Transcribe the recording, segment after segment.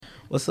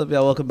What's up,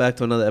 y'all? Welcome back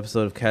to another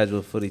episode of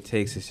Casual Footy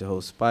Takes. It's your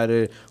host,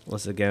 Spider.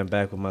 Once again,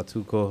 back with my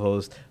two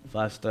co-hosts.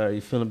 5 Star,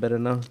 you feeling better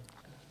now?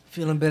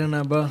 Feeling better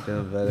now, bro.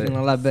 Feeling better? Feeling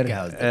a lot better.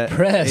 I was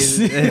depressed.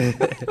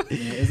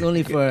 It's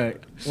only for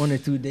 1 or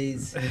 2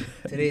 days.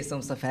 Today,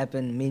 some stuff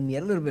happened, made me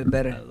a little bit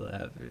better.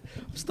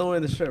 I'm still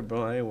wearing the shirt,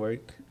 bro. I ain't worried.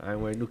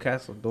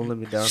 Newcastle. Don't let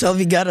me down.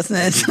 Shelby got us,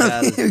 man.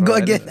 Shelby, Go bro.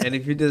 again. And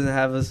if he doesn't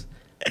have us,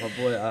 my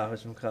boy,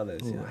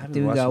 whatchamacallit. I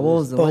think we got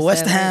Wolves. But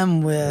West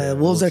Ham, Yeah,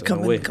 Wolves are Wolves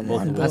coming. away. Come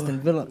Both on, of bro. Aston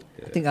Villa.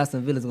 I think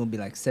Aston Villa's going to be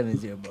like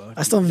 7-0, bro.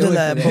 Aston Don't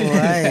Villa, wait bro. for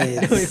that. Right.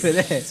 Don't wait for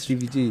that.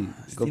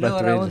 CVG. Go You back know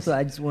what to I want Rangers. to?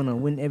 I just want to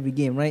win every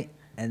game, right?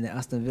 And then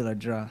Aston Villa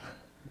draw.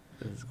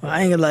 Well,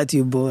 I ain't gonna lie to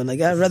you, boy.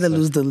 Like, I'd rather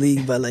lose the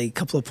league by like a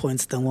couple of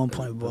points than 1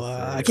 point, boy.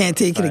 I can't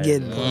take it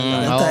again, bro.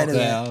 I'm tired of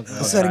that.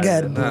 I swear to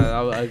God, bro.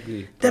 Nah, I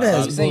agree. That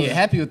I'm is, saying bro. you're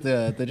happy with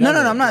the No,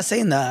 job. I'm not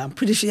saying that. I'm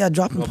pretty sure you're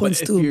dropping No, points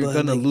but too, if you're but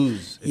gonna like,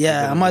 lose. if yeah,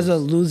 you're I gonna might as well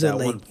lose it, that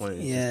like, 1 point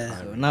is yeah. just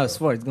So fine. now it's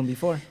 4. It's going to be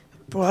 4.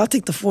 bro. I'll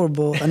take the 4,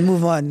 bro, and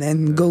move on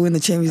and go win the I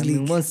Champions mean,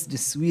 League. one's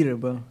just sweeter,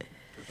 bro.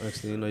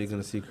 Actually, you're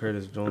going to see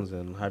Curtis Jones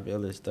and Harvey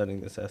Elliott starting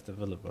against Aston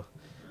Villa, bro.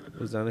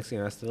 Who's that next thing?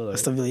 Aston Villa, right?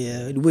 Aston Villa,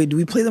 yeah. Wait, do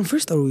we play them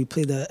first or do we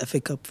play the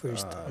FA Cup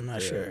first? I'm not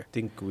Yeah, sure. I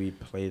think we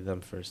play them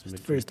first.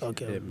 midweek. First,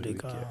 okay. Yeah, Like,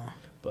 midweek, yeah.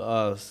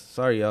 But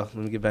sorry, y'all. Let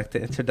me get back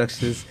to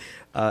introductions.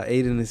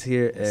 Aiden is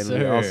here, and we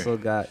Sir. also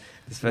got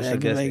the special Yeah,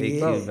 guest, like, AQ,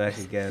 bro. back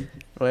again.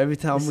 Bro, every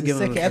time This I'm is going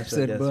to give him a second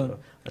special episode,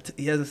 guest, bro.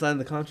 He hasn't signed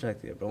the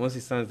contract yet, but once he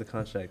signs the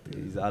contract,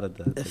 he's out of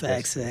the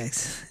Facts.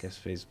 guest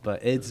space.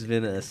 But it's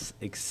been an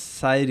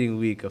exciting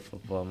week of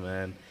football,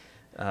 man.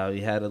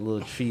 We had a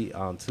little treat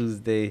on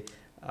Tuesday.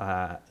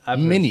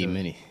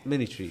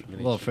 Mini treat.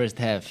 Well, first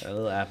half. A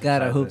little appetizer.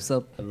 Got our hopes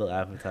up. A little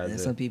appetizer. And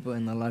some people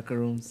in the locker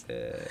rooms.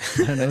 Yeah.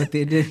 I don't know what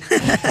they did.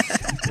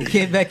 They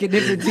came back a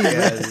different team.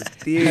 Yeah, bro. the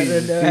I theories,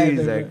 don't know, I theories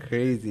don't are know.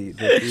 crazy. The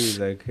theories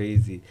are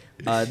crazy.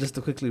 Just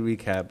to quickly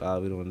recap,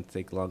 we don't want to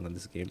take long on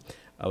this game.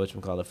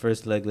 The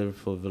first leg,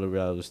 Liverpool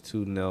Villarreal was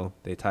 2-0.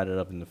 They tied it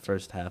up in the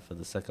first half of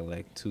the second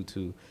leg,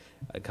 2-2.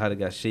 I kind of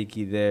got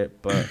shaky there,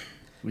 but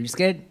Were you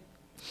scared?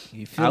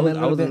 You feel I it a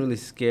wasn't little bit? really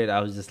scared. I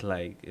was just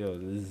like, yo,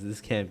 this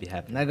can't be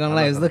happening. Not gonna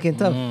lie, it was looking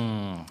tough.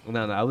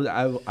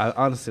 Mm. I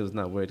honestly was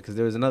not worried because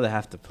there was another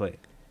half to play.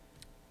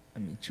 I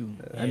mean, true.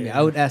 I mean,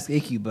 I would ask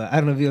AQ, but I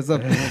don't know if he was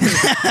up.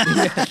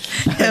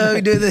 Yeah,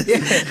 we do this.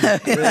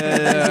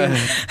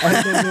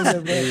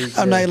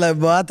 I'm not like,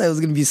 bro. I thought it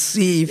was gonna be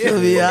sweet. You feel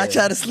me? I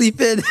tried to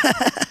sleep in.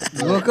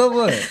 Woke up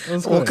what?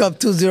 Woke up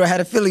 2-0. I had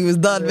a feeling it was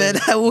done, man.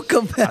 I woke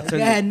up. I I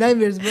had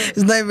nightmares, bro.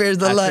 It's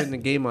nightmares a I lot. turned the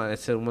game on. I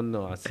said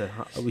 1-0. I said,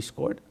 we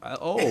scored? I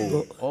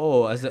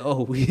said,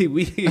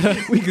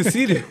 we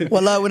conceded.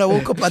 Well, when I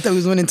woke up, I thought we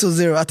was winning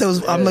 2-0. I thought it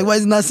was. I'm like, why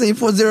is it not saying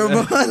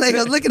 4-0, bro? Like, I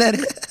was looking at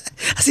it.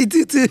 I see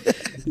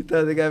 2-2. You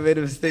thought the guy made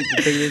a mistake to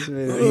take this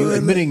Are you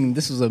admitting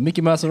this was a Mickey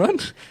Mouse run?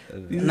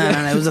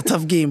 Nah. It was a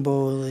tough game,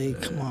 bro.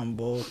 Like, come on,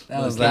 bro.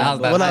 That was Well,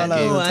 that no, no,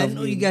 Oh, no. I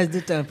know you guys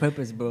did that on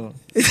purpose, bro.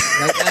 Like,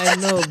 I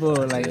know, bro.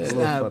 Like,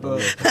 nah, bro.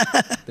 They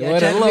Yeah, were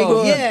trying to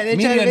low. make- yeah, they trying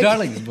to Media make-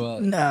 darlings,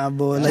 but Nah,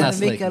 bro. That's Like, not Trying to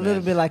make slick, it a little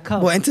man. bit like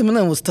Cup. well, Inter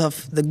Milan was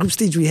tough. The group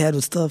stage we had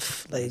was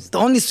tough. Like, the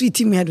only sweet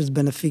team we had was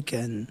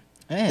Benfica, and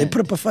they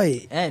put up a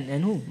fight.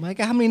 And who? My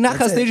God, how many knockout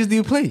That's it. stages do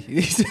you play?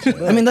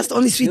 I mean, that's the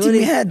only sweet team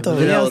we had, though.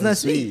 Villarreal's Villarreal's not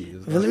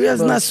sweet. Villarreal's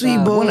Bro, not sweet,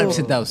 stop. bro.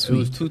 100% that was It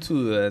was sweet.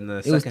 2-2 in the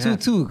It was second half.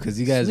 2-2 because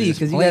you guys Sweet, were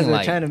because you guys playing were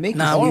like trying to make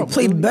Nah, it. we horrible.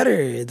 played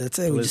better. That's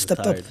it. We Players just are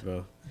stepped up. tired,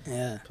 bro.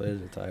 Yeah.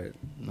 Players are tired.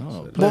 No, So-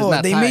 players Bro,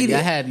 not they tired. made I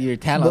it- had your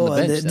talent on the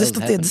bench. This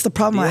is the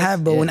problem I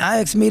have, bro. Yeah. When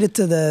Ajax made it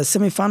to the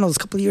semifinals a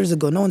couple of years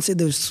ago, no one said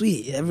they were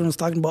sweet. Everyone was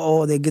talking about,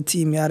 oh, they're a good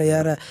team, yada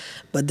yada.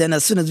 But then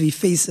as soon as we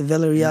face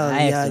Villarreal,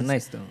 Ajax yeah, are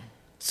nice, though.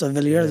 so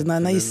Villarreal is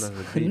not nice.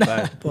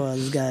 Nah. Bro,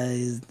 this guy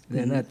is.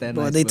 They're not that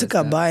bro, nice, they bro. took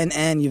out Stop. Bayern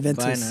and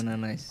Juventus. Bayern are not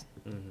nice.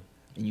 And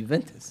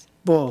Juventus.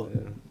 Bro,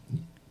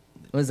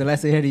 When's the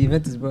last time you heard of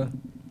Juventus, bro?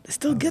 they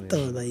still get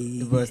though.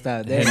 Like, Bro,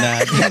 stop. They're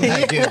They're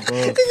not good,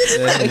 bro.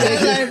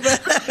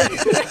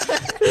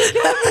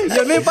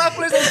 Yo, name 5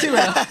 players on team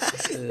now.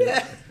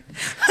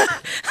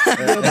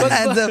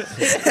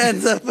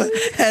 hands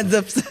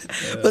up.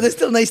 But they're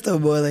still nice though,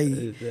 boy.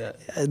 Like,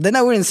 they're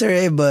not winning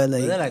Serie A, but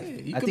like They're like,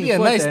 You I could think be a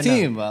fourth nice right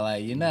team, but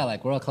like you're not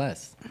like world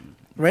class.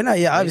 right now,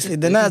 yeah, obviously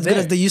they're not as good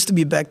as they used to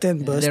be back then.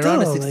 But They're still,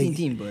 on a 16 like,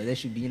 team, bro. They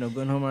should be,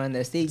 going home around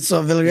that stage.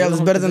 so Villarreal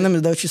is better than them.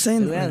 Is that what you're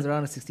saying? Villarreal's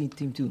around a 16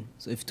 team too.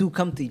 So if two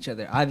come to each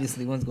other,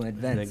 obviously one's going to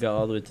And they advance. got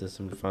all the way to the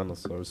semifinals.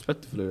 So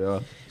respect to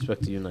Villarreal,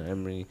 respect to Unai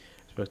Emery,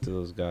 respect to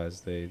those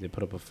guys. They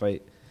put up a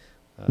fight.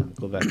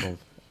 Go back home.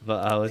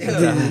 But let's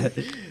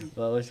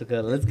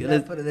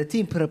The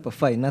team put up a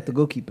fight, not the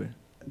goalkeeper.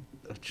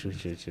 True.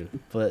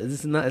 But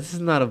this is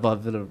not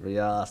about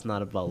Villarreal. It's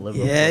not about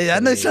Liverpool. Yeah, I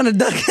know you're trying to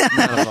duck. It's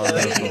not about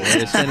Liverpool.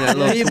 We're spending a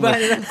little too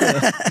much.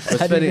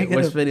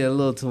 We're spending a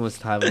little too much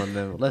time on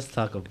them. Let's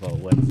talk about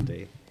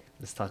Wednesday.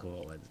 It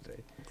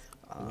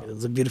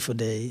was a beautiful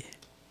day.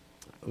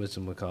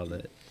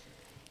 Whatchamacallit.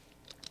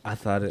 I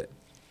thought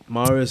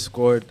Mahrez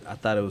scored. I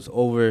thought it was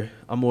over.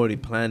 I'm already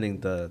planning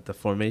the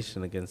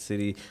formation against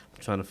City.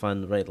 I'm trying to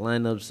find the right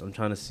lineups. I'm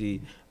trying to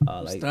see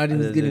Starting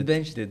is getting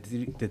benched.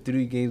 the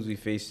 3 games we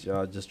faced,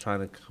 y'all. Just trying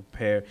to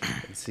compare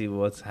and see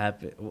what's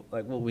happened,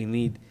 like what we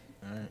need.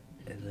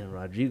 And then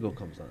Rodrigo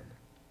comes on.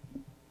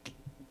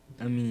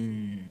 I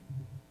mean,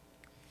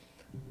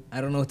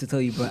 I don't know what to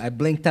tell you, but I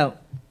blinked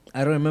out.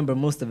 I don't remember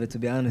most of it, to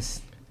be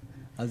honest.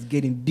 I was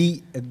getting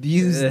beat,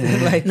 abused.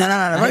 Like, No.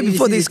 Right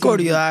before they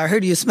scored, I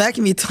heard you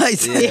smacking me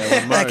twice.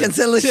 Yeah, I can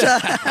tell a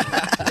shot.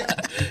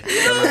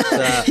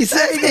 He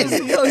said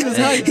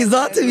he's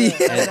on to me.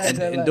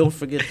 And don't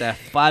forget that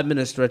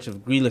 5-minute stretch of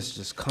Grealish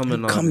just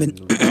coming on. I'm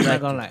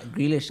not gonna lie.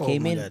 Grealish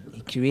came in. God.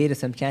 He created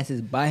some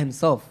chances by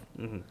himself.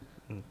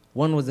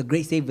 One was a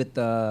great save with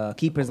the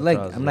keeper's leg.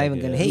 I'm not even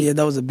gonna hate. Yeah,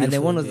 that was a And then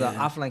beautiful. one was an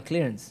offline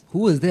clearance. Who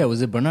was there?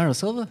 Was it Bernardo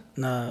Silva?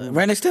 Nah,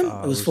 right next to him,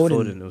 it was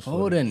Foden. It was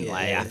Foden.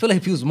 Like, I feel like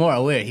if he was more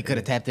aware, he could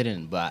have tapped it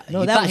in. But No,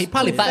 he, that thought, was he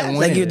probably too thought it fast.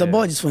 went Like in. the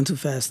ball just went too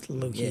fast,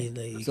 low key.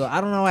 Like, So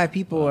I don't know why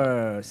people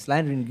were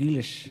slandering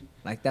Grealish.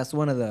 Like that's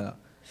one of the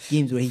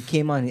games where he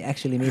came on. He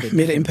actually made it.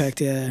 made an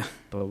impact. Yeah,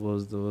 But what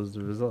was the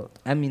result?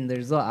 I mean, the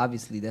result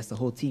obviously that's the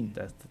whole team.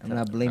 That's the I'm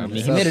not blaming. I mean,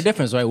 he myself. made a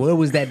difference, right? Where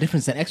was that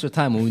difference in extra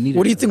time when we needed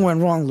what do you it? think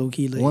went wrong, low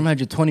key? Like,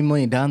 120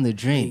 million down the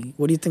drain.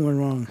 what do you think went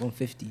wrong?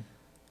 150.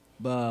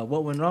 But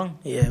what went wrong?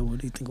 Yeah, what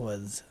do you think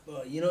was?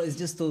 Well, it's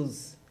just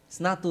those. It's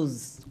not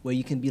those where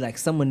you can be like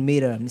someone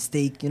made a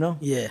mistake.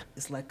 Yeah,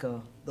 It's like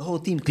the whole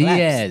team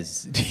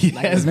collapsed. Diaz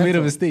made a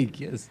mental. mistake,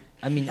 yes.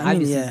 I mean, I mean,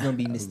 obviously yeah. it's gonna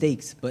be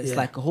mistakes, but it's Yeah.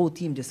 like a whole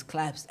team just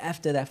collapsed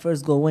after that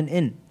first goal went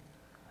in.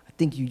 I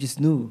think you just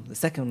knew the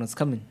second one was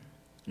coming.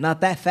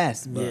 Not that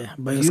fast, but, Yeah,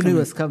 but it you was knew coming. it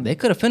was coming. They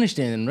could have finished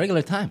it in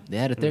regular time. They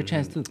had a third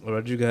chance, too.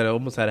 Rodrigo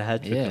almost had a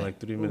hat trick Yeah. in like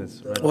 3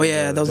 minutes. Right? Oh,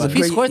 yeah, that was But a if he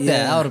great- scored that,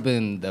 yeah. that would have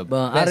been the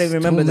But I best don't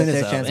remember 2 the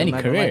minutes third chance, of any I'm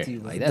not gonna lie career. to you.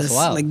 Like, that's That's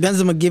wild. like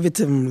Benzema gave it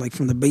to him like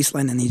from the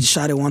baseline, and he just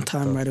shot it one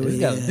time right away. This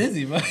guy Yeah. was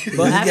busy, man.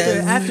 But These after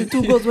guys- after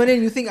 2 goals went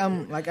in, you think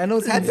I'm like I know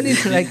what's happening.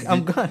 Like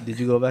I'm gone. Did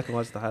you go back and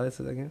watch the highlights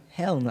of that game?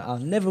 Hell no, I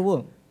never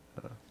will.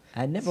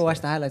 I never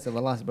watched the highlights of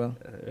a loss, bro.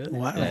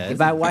 Wow. Yeah. If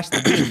I watch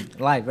the game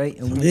live, right,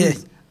 and we Yeah.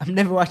 lose, I'm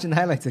never watching the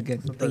highlights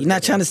again. Like, you're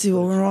not trying to see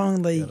what went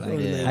wrong, like, or,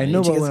 Yeah. like, I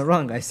know you what guys- went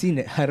wrong. I seen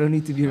it. I don't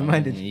need to be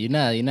reminded. You're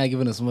not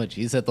giving us much.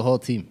 You said the whole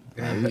team.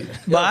 But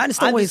I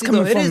understand where he's obviously,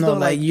 coming though, it from, is, though. though,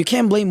 Like, like- you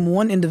can't blame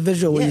one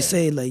individual when Yeah. you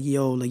say, like,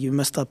 yo, like, you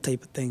messed up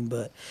type of thing.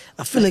 But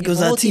I feel like it If was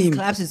the our whole team.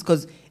 collapses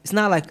because it's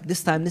not like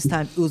this time.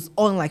 It was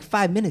all in like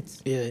 5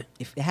 minutes. Yeah.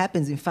 If it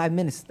happens in 5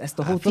 minutes, that's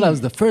the whole I team. feel that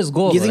was the first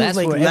goal. You though. think it That's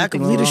was, like, where lack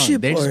of everything went wrong.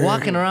 leadership, They're just or-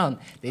 walking around.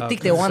 They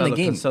think they won the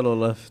game. Cancelo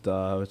left,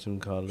 what you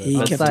call it? He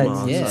Offsides, kept him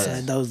on yeah.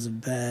 offside. That was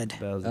bad.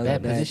 That was That was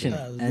Bad bad. position.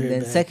 That was And very then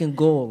bad. second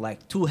goal,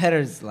 like 2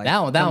 headers. Like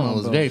That one come on,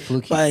 was bro. very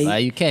fluky. Like,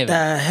 Like, you can't.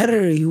 that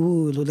header,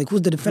 who's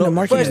the defender No,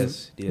 marking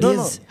first- it? no,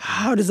 no.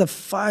 How does a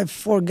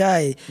 5'4"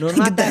 guy No, get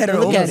not the that. header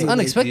Look over? at It's it.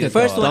 unexpected.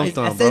 First though. one, Dunked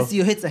on, bro.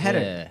 Asensio hits a header,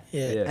 Yeah.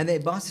 Yeah. and then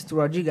it bounces to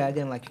Rodrigo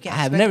again. Like you can't.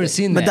 I've expect never it.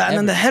 seen But that.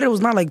 and the ever. header was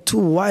not like too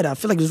wide. I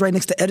feel like it was right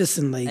next to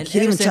Edison. Like And he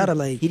didn't even try Ederson, to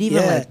like. He didn't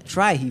even yeah. like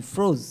try. He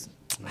froze.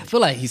 I feel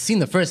like he's seen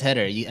the first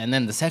header, and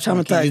then the second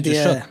one, he Traumatized, just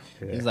yeah.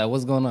 shook. He's like,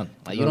 "What's going on?"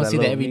 Like, you don't see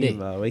that every day.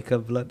 Wake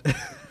up, blood.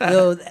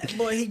 Yo, that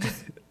boy, he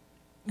just.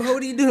 Bro,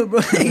 what do you do, bro?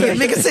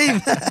 Make a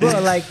save.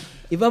 Bro, like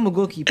if I'm a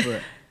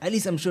goalkeeper, at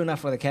least I'm showing up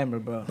for the camera,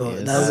 bro. Bro,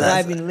 I'm that's-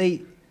 driving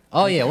late.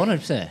 Oh yeah,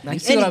 100%. Like You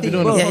see what I've been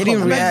doing? bro. Yeah, he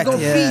didn't I'm not react,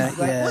 gonna yeah, feed.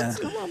 Like, yeah.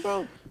 what? Come on,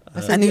 bro.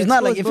 And he's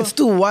not like if exposed, it's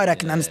too wide, I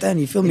can understand.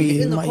 You feel me? If it's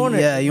You in the might, corner,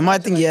 yeah, you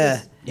might think, like yeah.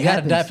 this. You gotta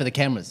happens. die for the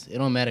cameras. It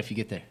don't matter if you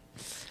get there.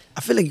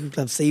 I feel like he could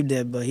have saved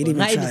it, but he didn't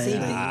Not even even try.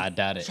 saved Like, it. I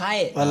doubt it. Try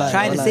it. Wallah,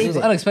 Try to wallah. It save was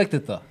it.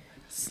 unexpected though.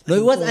 No,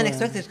 it was Boy.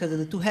 unexpected because of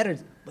the 2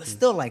 headers. But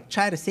still, like,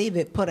 try to save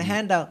it. Put a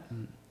hand out.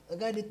 The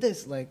guy did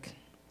this. Like,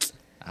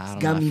 I don't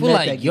got know. I me feel mad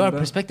like that your game, bro.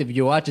 perspective,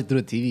 you watch it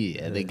through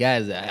TV, and the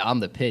guy's on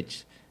the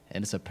pitch,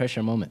 and it's a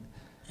pressure moment.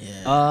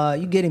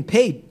 you getting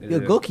paid. You're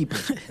a Yeah. goalkeeper.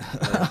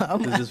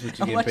 This is what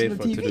you I'm get watching paid the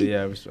for to TV. do.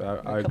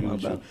 Yeah, I agree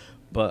with you.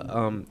 But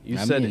you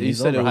I said mean, you he's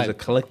said it was a overhyped.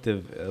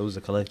 collective. It was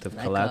a collective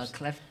Like collapse. a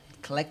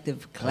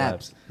collective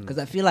Collapse. collapse. Because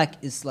I feel like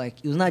it's like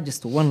it was not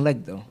just one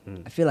leg though.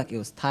 I feel like it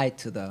was tied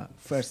to the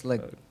first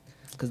leg.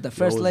 Because the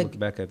first always leg, look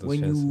back at those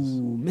when chances.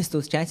 you miss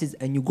those chances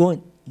and you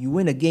go, you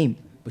win a game,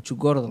 but you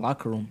go to the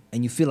locker room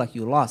and you feel like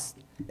you lost.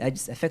 That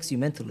just affects you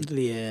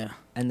mentally. yeah,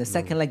 And the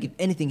second leg, if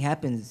anything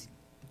happens,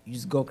 you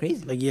just go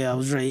crazy. like yeah, I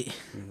was right.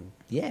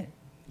 Yeah.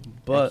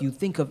 But Like you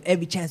think of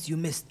every chance you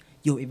missed.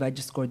 Yo, if I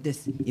just scored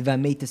this, if I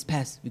made this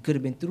pass, we could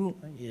have been through.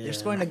 Yeah. They're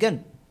scoring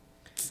again.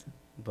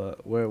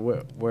 But we're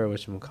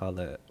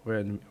whatchamacallit, we're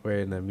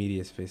in the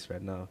media space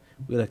right now.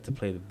 We like to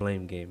play the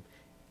blame game.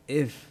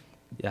 If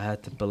you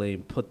had to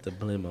put the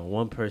blame on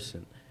one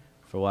person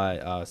for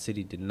why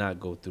City did not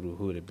go through,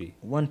 who would it be?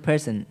 One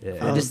person. Yeah.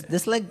 For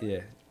this leg, Yeah,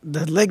 The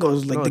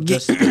Legos, like no, the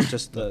just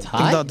just the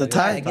Tie? the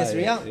tie. against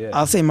Real? Yeah.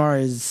 I'll say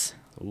Mars.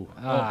 Ooh.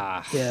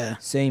 Yeah,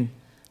 Same.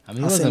 I mean,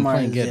 he I'll say wasn't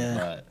playing Mahrez, good,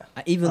 yeah.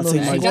 Even I'll though say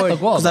he Mahrez. He got the scored.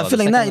 goal. because I though, feel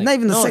the like second not leg.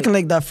 even the No, second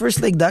leg. That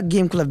first leg, that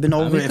game could have been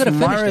over he if could have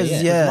finished it, Mars.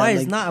 yeah. Yeah, Mine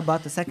like, is not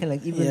about the second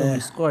leg, even though Yeah.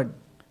 he scored.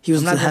 he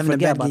was I'm not gonna having a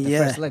forget bad about game. the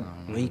Yeah, first leg.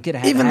 Where he could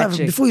have had even a that,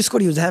 hat-trick. before he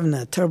scored, he was having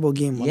a terrible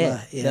game. Yeah,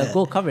 wallah. Yeah, the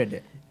goal covered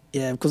it.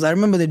 Yeah, because I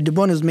remember that De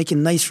Bruyne was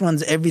making nice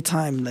runs every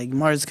time. Like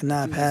Mars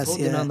cannot pass.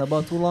 Holding on the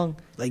ball too long.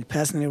 Like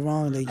passing it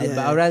wrong. Like But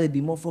I'd rather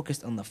be more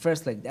focused on the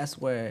first leg. That's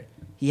where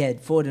he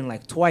had Foden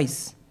like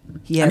twice.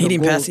 He had And he a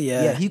didn't goal. pass it,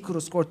 yeah. He could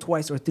have scored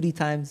twice or 3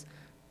 times.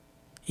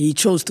 He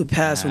chose to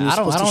pass when he was I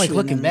don't supposed to like shoot,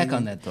 looking and back then-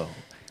 on that though.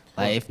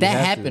 Like if you that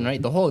have happened, to.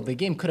 right, the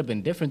game could have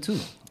been different too.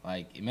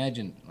 Like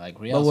imagine like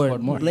Real But we're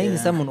scored more. blaming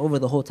Yeah. someone over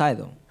the whole tie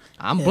though.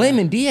 I'm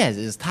blaming Diaz.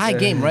 It's tie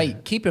game,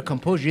 right? Keep your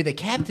composure. You're the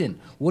captain.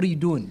 What are you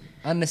doing?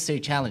 Unnecessary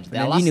challenge. They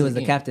lost Maldini was the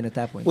game. captain at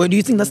that point. Well, do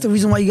you think that's the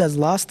reason why you guys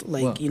lost?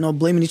 Like, What? you know,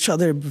 blaming each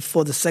other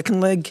before the second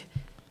leg?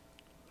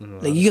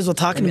 Like, you guys were I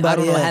talking mean, I about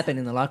don't it. know what Yeah. happened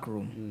in the locker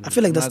room. I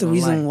feel like I'm that's not the gonna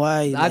reason lie.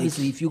 why. So like,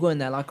 obviously, if you go in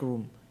that locker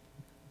room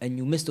and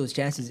you miss those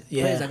chances,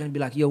 Yeah. players are gonna be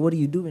like, "Yo, what are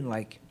you doing?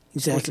 Like,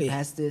 you're supposed Exactly. to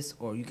pass this,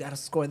 or you gotta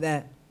score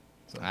that."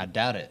 I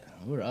doubt it.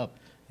 We're up.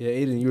 Yeah,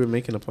 Aiden, you were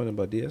making a point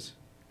about Diaz?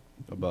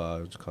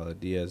 About, what you call it,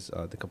 Diaz,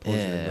 the composure.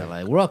 Yeah, and,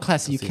 like world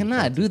class. You I've seen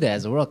cannot that. do that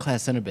as a world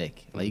class center back.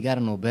 Like you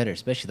gotta know better,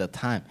 especially the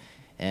time.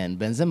 And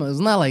Benzema, it's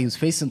not like he was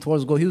facing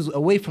towards goal. He was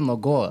away from the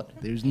goal.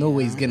 There's no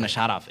way he's getting a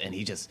shot off, and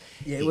he just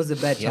Yeah, it was a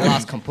bad He challenge.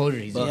 lost composure.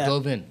 He just Yeah.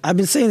 dove in. I've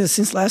been saying this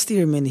since last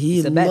year, man. He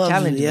It's a bad loves,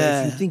 challenge. But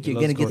Yeah. if you think you're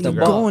Loves gonna get going the to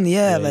Keep ball, going,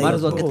 yeah. Yeah, like, might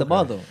as well go. get the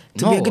ball though.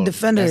 To be a good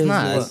defender That's is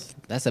not. like-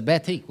 That's a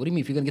bad take. What do you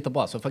mean if you're gonna get the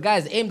ball? So if a guy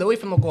is aimed away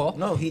from the goal,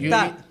 No, he you're-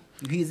 thought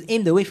he's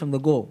aimed away from the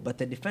goal, but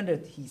the defender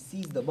he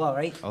sees the ball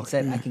right. He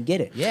said, "I can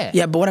get it." Yeah.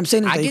 Yeah, but what I'm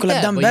saying is I that you get could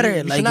have that, done but better. you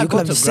should Like, not you go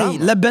could have to say,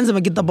 ground. let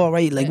Benzema get the ball,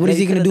 right? Like, Yeah, what is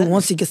he he going to could've do done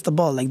once that. he gets the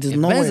ball? Like, there's If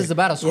no Benz way. is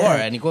about to score Yeah.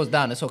 and he goes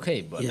down, it's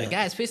okay. But Yeah. the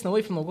guy is facing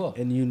away from the goal.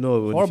 And you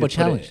know, when Horrible if you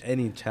put it- challenge.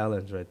 any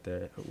challenge right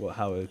there,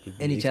 how it could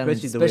be. Any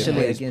challenge, the way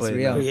especially he's against playing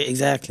Real. now. Yeah,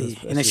 exactly. In the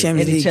Especially-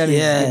 Champions Any League, challenge is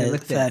yeah, gonna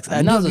look facts. that. I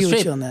And do that was agree a with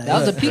straight. you on that. That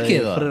was a Yeah. PK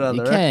Yeah, though. put it on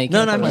You the can't.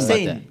 No, I'm talk just about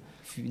saying. that.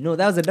 No,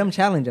 that was a dumb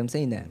challenge. I'm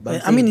saying that.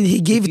 But I'm I mean, saying,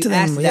 he gave if it to you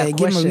them. ask Yeah, that give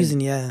him a question reason.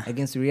 Yeah,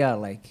 Against Real,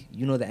 like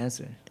you know the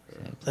answer.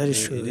 that is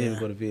He true. didn't Yeah.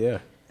 go to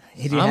VAR.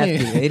 He didn't I have mean-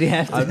 to. He didn't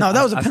have to. No,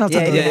 that was a penalty.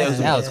 yeah, though. yeah, was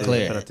that was a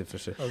clear. penalty for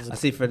sure. I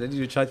see Fred.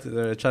 You tried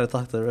to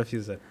talk to the ref.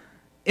 He said,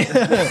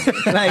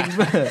 Like,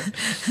 bro,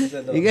 he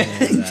said no. you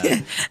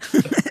got-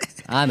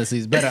 Honestly,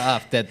 it's better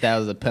off that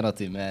was a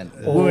penalty, man.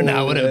 We're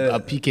not with a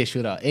PK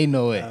shootout. Ain't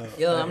no way.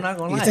 Yo, I'm not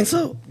gonna You lie. think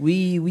so?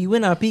 We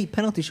win our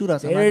penalty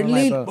shootouts. I'm not They're gonna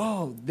lie, lead, bro.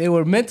 bro. They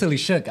were mentally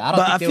shook. I don't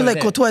But think I they feel were like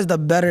there. Courtois is the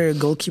better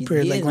goalkeeper.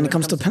 He Like is when it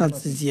comes to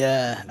penalties,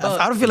 yeah.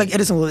 I don't feel like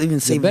Edison will even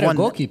the save better one.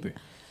 goalkeeper.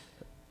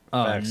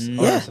 Facts.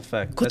 no. Oh, Yeah. that's a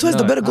fact. Courtois is the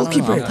That's better I don't know.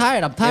 goalkeeper. I'm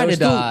tired. I'm tired There of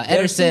the was two-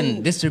 there was Ederson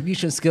two-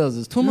 distribution skills.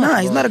 It's too much. Nah,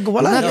 he's bro. not a good. He's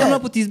Well, not coming yeah,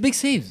 up with these big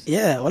saves.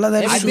 yeah. Well,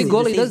 that Every is big true.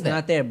 goalie The does save's that.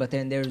 not there, but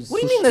then there's What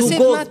do you mean the two save's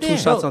goals. not there? Two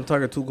shots bro. on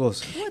target, 2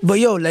 goals. But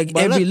yo, like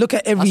But look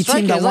at every a striker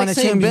team that is won like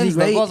the saying Champions Benz, League,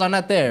 the right? goals are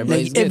not there. but Like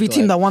he's every good,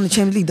 team like- that won the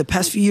Champions League the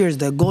past few years,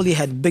 the goalie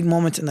had big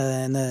moments in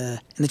the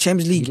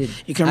Champions League. did.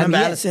 You can remember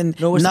yeah. Alisson,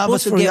 No, we're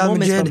Navas supposed to for get Real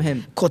moments Madrid, from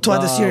him. Courtois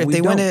this year. If We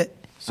they win don't. it,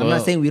 I'm not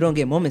So- saying we don't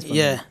get moments from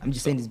Yeah. him. I'm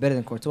just saying he's better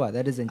than Courtois.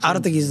 That doesn't. I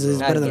don't think change. he's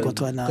better than Not-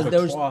 Courtois now. 'cause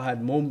there was Courtois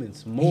had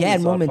moments. he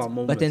had moments,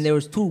 upon but then there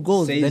was 2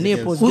 goals. Saves The near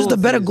against- post. Who's the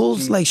goals. better saves, goals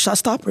geez. like shot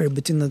stopper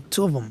between the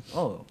two of them?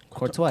 Oh,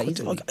 Courtois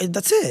easily. Okay,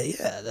 that's it.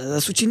 Yeah,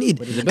 that's what you need.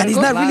 But he's a And better he's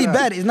not goal- really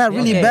bad. He's not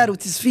really Okay. bad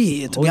with his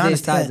feet. To be Jose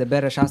honest, Sa is yeah. a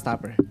better shot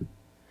stopper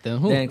Then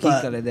who? than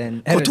But Kikale,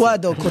 than Courtois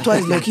Ederson. though, Courtois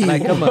is low key.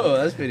 Like, come on. Oh,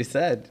 that's pretty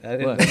sad. I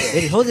didn't What? know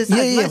that. Jose Sa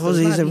Yeah, is yeah, nice, so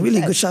Jose, it's he's a not really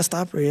bad. good shot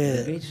stopper. He's a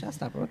Yeah. great shot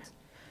stopper. What?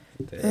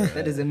 Damn.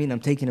 That doesn't mean I'm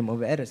taking him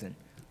over Ederson.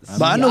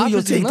 But I know who you'll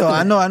obviously take though.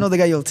 nothing. I know the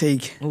guy you'll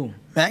take. Ooh.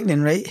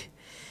 Magnan, right?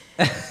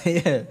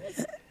 Yeah.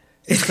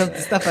 It's some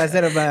stuff I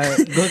said about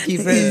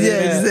goalkeepers.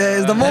 Yeah,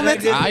 it's the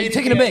moment. Are you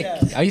taking it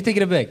back? Are you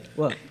taking it back?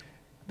 What?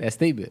 That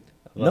statement.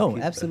 No,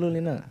 Lucky, absolutely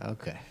not.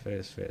 Okay.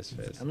 Fairs.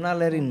 I'm not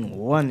letting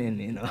 1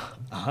 in,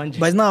 100.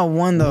 But it's not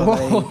one though.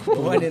 Like,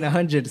 1 in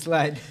 100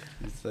 slide.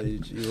 So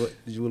you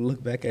would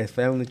look back at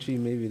Family Tree.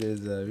 Maybe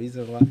there's a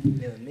reason why.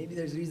 Yeah, maybe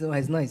there's a reason why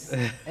he's nice.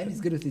 And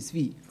he's good with his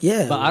feet.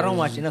 yeah. But I don't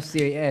watch enough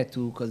Serie A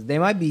too, because they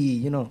might be,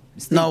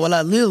 mistakes. No,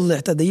 well, Lille,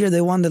 after the year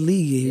they won the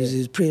league, he was,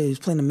 Yeah. he was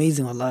playing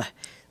amazing. Allah.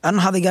 I don't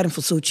know how they got him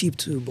for so cheap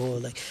too, bro.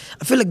 Like,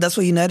 I feel like that's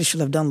what United should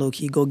have done, low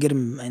key. Go get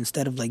him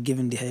instead of like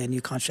giving the a new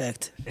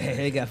contract.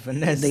 They got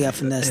finesse. They got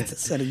finessed.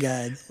 Swear to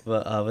God.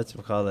 But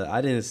whatchamacallit,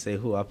 I didn't say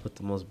who I put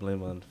the most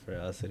blame on for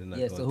us sitting.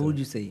 Yeah, so who would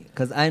you say?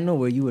 Because I know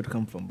where you would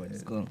come from, but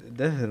it's go.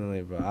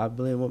 Definitely, bro. I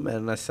blame one man,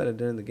 and I said it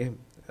during the game.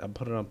 I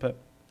put it on Pep.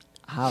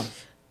 How?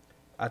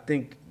 I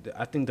think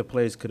the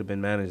players could have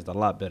been managed a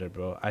lot better,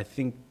 bro. I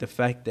think the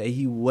fact that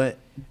he went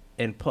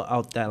and put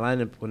out that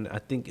lineup when I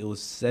think it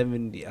was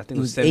 70. I think It it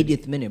was 70.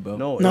 80th minute, bro.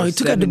 No, No, it he was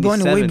took out De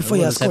Bruyne way 77. before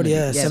he It had was scored. 70.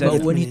 Yeah, Yeah, 70th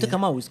but when he minute, took yeah.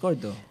 him out, we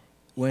scored though.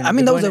 When I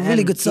mean, that was De a Bruyne really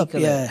and good sub,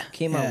 Kikale yeah,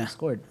 Came out, yeah. we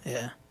scored.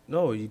 Yeah.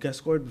 No, you got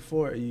scored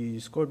before. You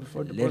scored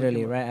before the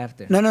Literally right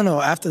after.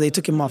 No. After they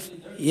took him off.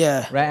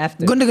 Yeah. Right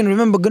after. Gundogan,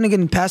 remember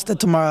Gundogan passed it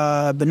to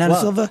Bernardo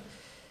Wow. Silva?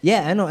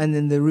 Yeah, I know. And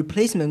then the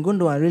replacement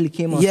Gundogan really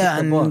came out. Yeah,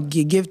 took the ball. and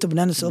he gave it to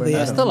Bernardo Silva. Bernardo.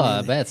 Yeah. That's still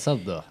a bad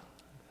sub though.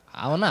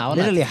 I don't know.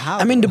 Literally how?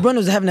 I mean, De bro? Bruyne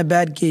was having a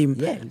bad game.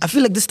 Yeah. I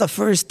feel like this is the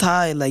first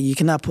tie. Like, you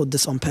cannot put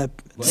this on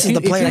Pep. This is the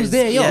if he player. was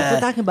there, yo, If yeah. we're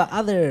talking about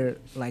other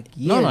years.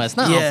 No, it's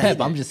not Yeah. on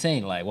Pep. I'm just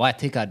saying, like, why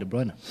take out De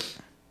Bruyne?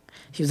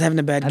 he was having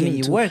a bad I game mean,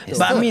 it too. worked, though.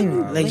 But I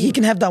mean, like he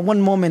can have that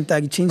one moment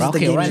that changes Okay,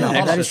 the game. right now,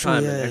 Yeah, that extra is true.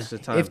 time, Yeah. extra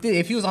time.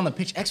 If he was on the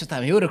pitch extra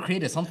time, he would have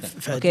created something.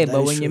 Okay, That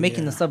but is when true, you're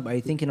making yeah. the sub, are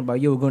you thinking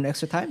about, yo, we're going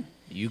extra time?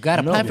 You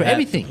gotta No, plan for you have to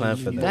everything. plan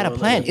for You that. gotta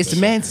plan. It's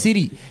Man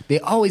City. They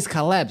always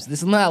collapse. This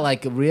is not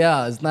like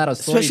Real. It's not a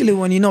story. Especially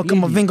when you know Really?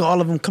 Kamavinga, all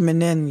of them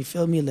coming in. You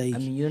feel me? Like, I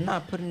mean, you're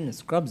not putting in the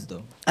scrubs,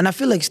 though. and I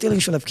feel like Sterling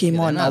should have came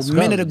Yeah, on they're a not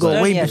minute scrubs, ago,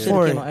 but- way Yeah, should've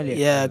before. came on earlier.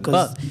 Yeah, because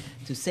But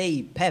to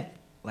say Pep,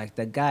 like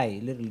the guy,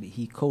 literally,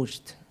 he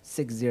coached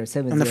 6-0,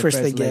 7-0 in the first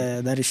leg, leg.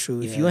 yeah, that is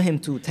true. If yeah. you want him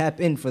to tap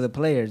in for the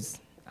players,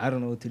 I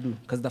don't know what to do.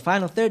 Because the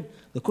final third,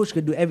 the coach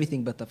could do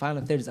everything, but the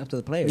final third is up to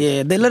the players.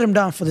 Yeah, they let him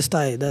down for this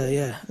tie.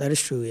 Yeah, that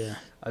is true. Yeah.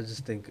 I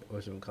just think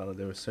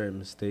there were certain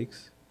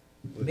mistakes.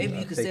 with, Maybe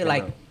you could taking say,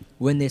 like, out.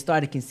 when they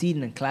started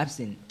conceding and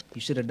collapsing, he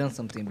should have done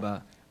something,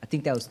 but I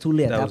think that was too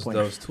late at that point.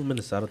 That was 2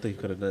 minutes. I don't think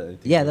he could have done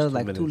anything. Yeah, It that was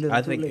like 2 too minutes. little,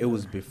 I too think late. it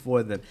was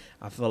before then.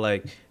 I felt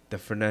like the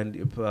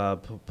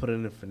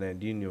putting in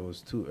Fernandinho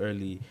was too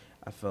early.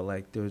 I felt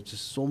like there was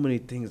just so many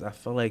things. I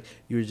felt like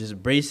you were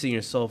just bracing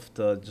yourself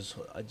to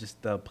just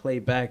play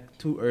back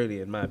too early,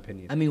 in my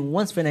opinion. I mean,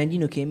 once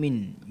Fernandinho came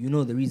in, you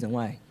know the reason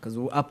why. Because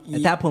we're up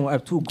at that point, we're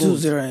up 2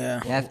 goals. 2-0,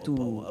 yeah. You have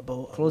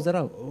to close it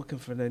out. What can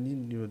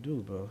Fernandinho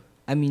do, bro?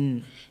 I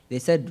mean, they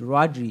said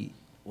Rodri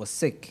was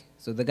sick,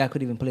 so the guy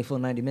couldn't even play full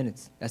 90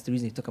 minutes. That's the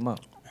reason he took him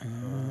out.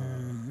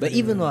 But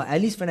even though at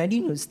least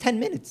Fernandinho is 10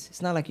 minutes,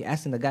 it's not like you're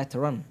asking the guy to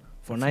run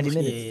for 90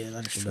 minutes. Yeah,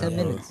 that is true. 10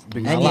 minutes.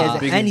 Big- And,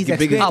 big- and he's big-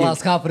 big- I experienced.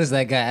 lost confidence in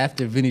that guy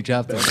after Vinny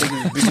dropped him.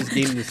 Biggest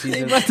game of the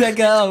season. that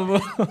guy out,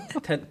 bro.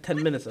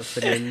 10 minutes of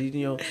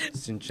Fernandinho,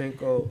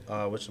 Zinchenko,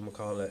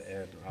 whatchamacallit,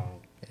 and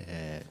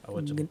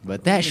Yeah.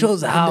 But that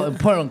shows how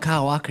important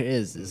Kyle Walker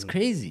is. It's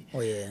crazy.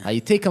 Oh yeah. How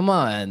you take him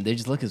on and they're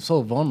just looking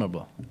so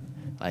vulnerable.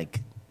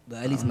 Like,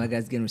 But at least my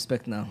guy's getting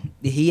respect now.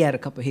 He had a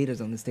couple haters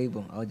on this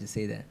table. I'll just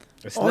say that.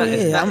 Oh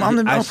yeah, I'm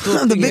the,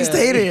 I'm the biggest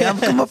hater. I'm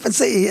come up and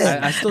say it. Yeah,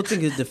 I still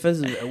think his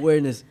defensive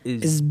awareness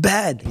is it's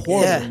bad.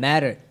 Poor Yeah. doesn't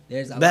matter.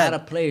 There's a Bad.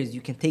 lot of players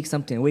you can take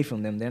something away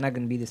from them. They're not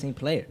going to be the same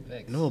player.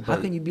 no. How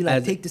can you be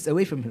like, take this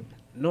away from him?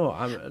 No,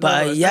 I'm.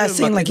 But no, yeah, it's not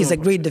saying about like he's a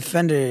taking- great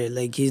defender.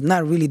 Like he's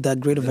not really that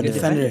great of a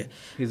defender.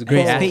 He's a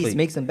great His athlete. pace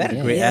makes him better.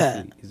 He's a great Yeah.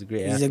 athlete. He's a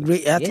great He's athlete. a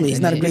great athlete. Yeah, he's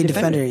not a he's great a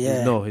defender. defender.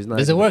 Yeah. No, he's not.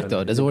 Does a it work, defender.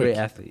 though? Does He's it a work? great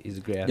athlete. He's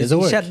a great Does athlete. it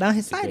He work? shut down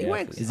his He's a side. It great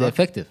works. athlete. is it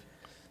effective?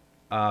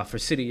 For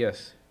City,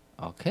 yes.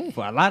 Okay.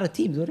 For a lot of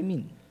teams, what do you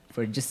mean?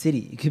 For just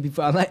City. It could be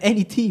for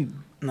any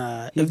team.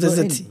 Nah, He'll if there's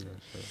go a in. team,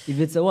 If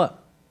it's a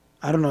what?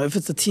 I don't know if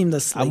it's a team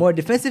that's A like, more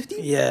defensive team?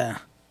 yeah.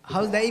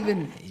 How's that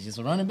even? He's just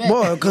running back.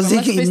 Well, because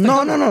he can,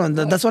 no.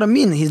 That's what I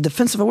mean. His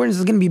defensive awareness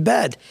is gonna be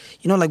bad.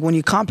 You know, like when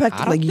you compact, I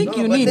don't like think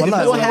you but need then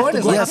Wallah, you don't have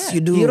to go yes, back.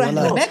 you do. You don't have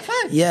to Wallah. go back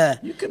five. Yeah.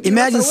 You could be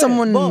Imagine left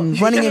someone aware. Bro,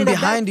 running you're in the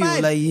behind back you.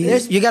 five. Like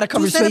There's you gotta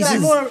cover two centre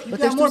spaces. backs. But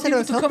there's two centre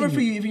backs helping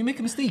you. if you make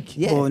a mistake.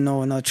 Yeah. Oh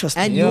no, trust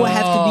And me. you will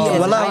have to be as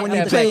Wallah, high when as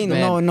you're the playing, back.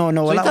 no. So you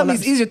Wallah, tell me wallah.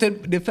 it's easier to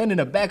defend in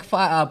a back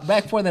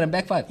four than a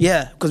back five.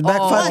 Yeah, because back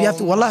five you have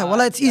to.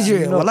 Wallah, it's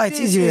easier. Wallah, it's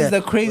This easier. is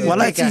the craziest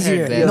Wallah, pick it's I heard,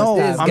 easier. man. No,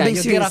 This I'm guy, being you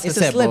get serious. off the It's a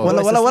set, slip. bro. Wallah,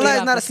 It's a wallah, straight it's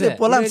off not a the slip. set.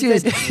 Wallah, I'm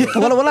serious.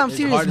 Wallah, I'm It's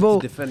serious, hard bro.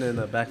 to defend in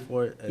a back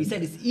four. He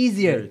said it's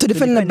easier To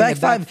defend in the back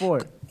five.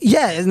 four.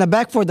 Yeah, in the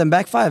back four than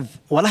back five.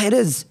 Wallah, it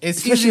is. It's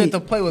Especially- easier to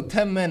play with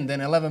 10 men than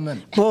 11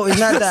 men. Bro, it's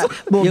not that.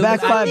 Bro, Yo,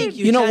 back but I five. think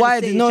you're You know trying to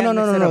why? say No. you're trying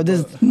to mix it up,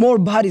 There's bro. more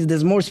bodies.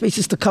 There's more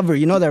spaces to cover.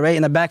 You know that, right?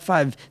 In the back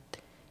five.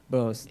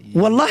 Bro,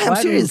 Wallah, I'm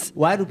serious.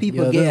 Why do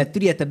people Yo, get a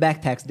 3 at the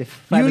back tax? Five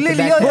You at the literally-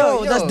 back yo, tax?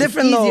 Bro, that's yo,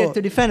 different Easier though.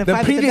 to defend a The 5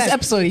 at the previous back.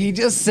 episode, he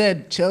just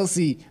said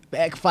Chelsea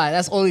back five.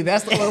 That's all it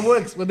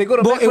works. When they go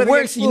to Bro, back four, it they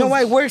works. get You know why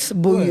it exposed.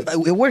 works?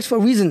 But it works for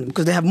a reason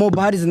because they have more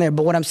bodies in there.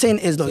 But what I'm saying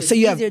is though, It's say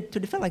you have. easier to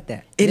defend like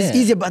that. It is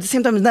Yeah. easier, but at the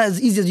same time, it's not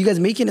as easy as you guys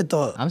making it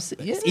though. Yeah, It's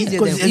easier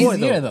Because than it's four,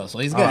 easier though. though, so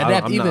he's gonna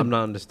adapt I'm even.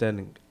 not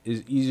understanding.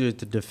 It's easier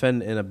to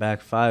defend in a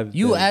back five.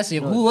 You than ask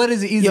him, what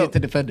is it easier Yo. to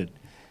defend it?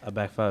 a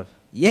back five.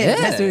 Yeah, Yeah,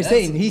 that's what he's that's-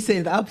 saying. He's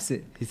saying the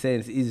opposite. He's saying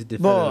it's easy to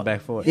defend Bro, in a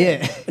back four.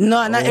 Yeah. No,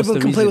 What's not everyone the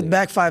can play with reasoning?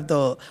 back five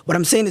though. What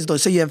I'm saying is though,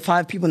 say you have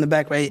 5 people in the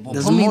back, right?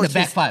 There's Put me in more the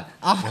back space- five.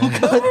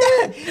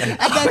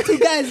 I got 2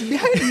 guys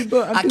behind me,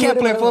 bro. I can't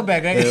play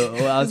fullback, right? Yeah,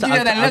 well, You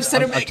know that left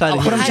center back. trying to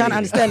Oh, What I'm hear trying you. to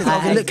understand is,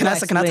 okay, look,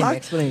 can I talk?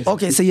 Explain.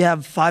 Okay, so you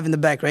have 5 in the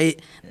back, right?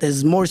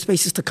 There's more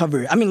spaces to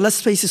cover. I mean, less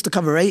spaces to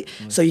cover, right?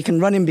 So you can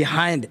run in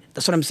behind.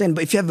 That's what I'm saying.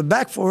 But if you have a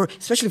back four,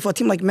 especially for a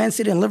team like Man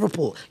City and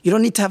Liverpool, you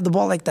don't need to have the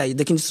ball like that.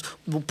 They can just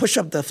push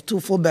up the 2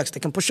 fullbacks. They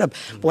can push up.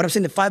 But what I'm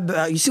saying, the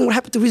 5, you seen what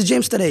happened to Reece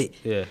James today?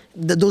 Yeah.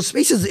 Those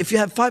spaces, if you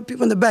have 5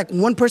 people in the back,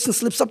 one person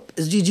slips up,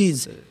 it's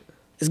GG's.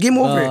 It's game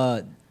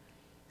over.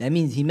 That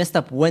means he messed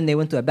up when they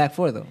went to a back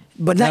 4, though.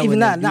 But not even when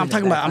that. they're Now I'm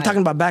doing talking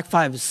a about back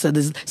five. back fives. So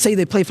say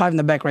they play 5 in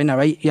the back right now,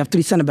 right? You have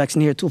 3 center backs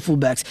in here, 2 full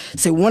backs.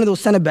 Say one of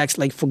those center backs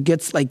like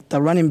forgets like the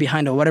running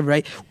behind or whatever,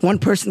 right? One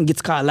person gets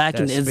caught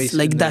lacking. That It's space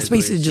like in that there is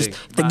space what is you're just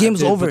saying. the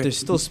game's over. But there's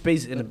still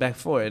space in the back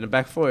four. In the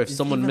back four, if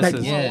someone even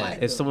misses, Yeah.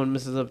 if someone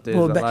messes up, there's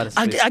Well, a lot of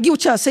I space. get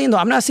what y'all saying though.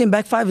 I'm not saying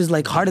back 5 is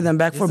like harder than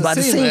back 4, but at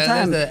the same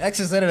time, the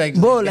extra center back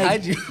Bro, like-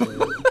 behind you.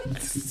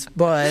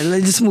 boy,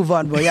 let's just move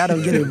on, boy. Y'all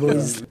don't get it,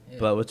 boys.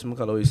 But what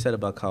you said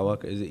about Kyle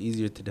Walker, is it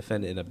easier to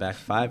defend in a back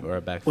five or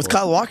a back four? With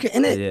Kyle Walker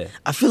in it, Yeah.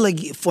 I feel like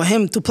for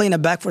him to play in the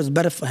back four is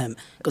better for him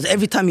because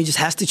every time he just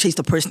has to chase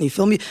the person. You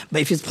feel me?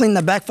 But if he's playing in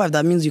the back five,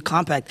 that means you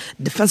compact.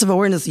 Defensive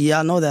awareness, yeah,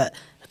 I know that.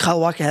 Kyle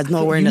Walker has no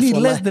You awareness. need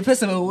less wallahi.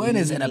 defensive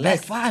awareness in a back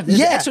five. There's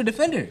Yeah. an extra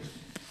defender.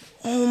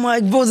 Oh my,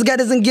 bro, this guy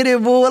doesn't get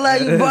it, bro.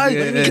 Wallahi,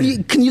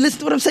 bro. Can you listen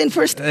to what I'm saying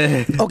first?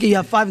 Okay, you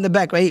have five in the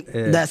back, right?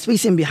 That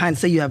space in behind,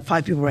 say you have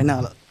five people right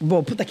now.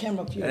 Bro, put the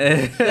camera up to you.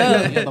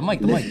 Yeah, the mic.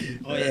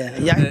 Oh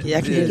yeah.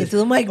 Speak into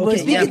the mic, bro. Okay,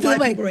 Speak you have into the five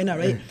mic. people right now,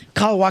 right?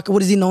 Kyle Walker,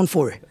 what is he known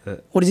for?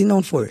 What is he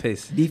known for?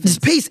 Pace.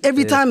 Just pace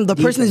every time the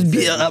person is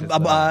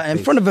in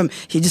front of him.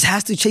 He just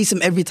has to chase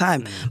him every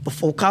time. Mm.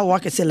 Before Kyle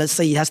Walker said, let's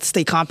say he has to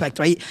stay compact,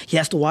 right? He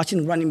has to watch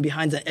him running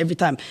behind it every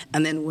time.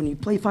 And then when you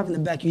play five in the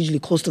back, usually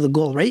close to the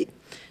goal, right?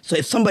 So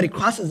if somebody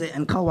crosses it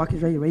and Kyle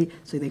Walker's ready, right?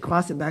 So they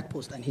cross it back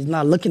post and he's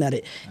not looking at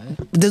it.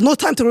 There's no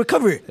time to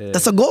recover.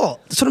 That's a goal.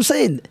 That's what I'm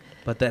saying.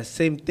 But that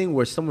same thing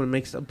where someone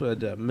makes up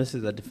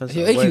misses a defensive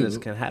Yo, AQ, awareness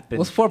can happen.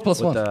 what's 4 plus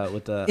with 1?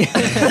 with the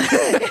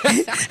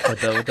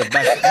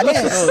back.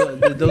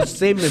 No, those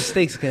same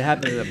mistakes can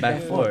happen in the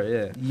back four.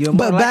 Yeah. You're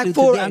But more back likely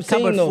four, to get I'm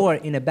saying covered though- four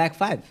in a back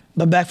five.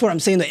 But back four, I'm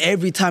saying that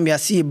every time I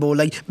see it, bro,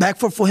 like back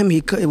four for him,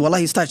 he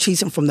start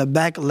chasing from the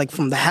back, like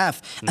from the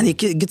half, and he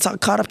gets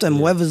caught up to him.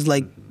 Whoever's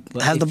like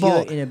But has if the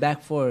ball. you're in a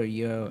back four,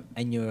 you're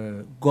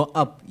go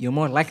up, you're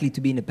more likely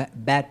to be in a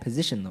bad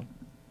position though.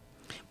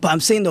 But I'm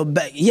saying though,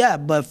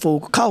 but for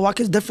Kyle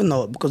Walker it's different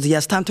though because he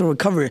has time to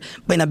recover.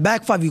 But in a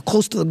back five, you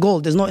close to the goal.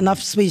 There's not enough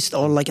space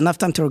or like enough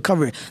time to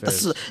recover.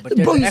 That's, But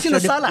bro, there's you seen the extra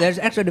Salah? there's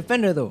extra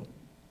defender though.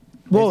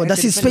 Bro, there's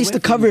that's his extra space to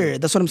defender waiting. cover.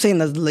 That's what I'm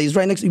saying. He's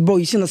right next to you. Bro,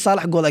 you seen the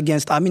Salah goal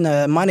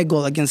Mane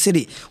goal against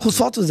City. Whose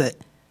fault was that?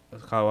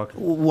 Kyle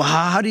Walker.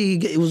 How do you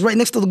get, it was right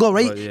next to the goal,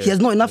 right? Oh, yeah. He has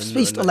not enough No,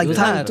 space no, to like no,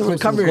 time no, to no,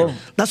 recover. no, no.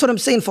 That's what I'm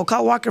saying. For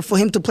Kyle Walker, for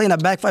him to play in a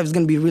back five is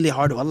gonna be really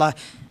hard, wallah.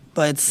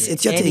 But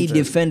it's your Any take.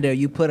 defender,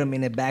 you put him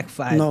in a back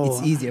five, No.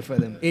 it's easier for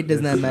them. It does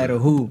not matter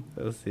who.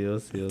 We'll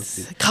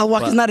see. Kyle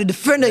Walker's But- not a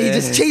defender. He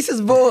just chases,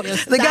 bro.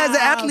 The guy's an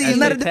athlete. He's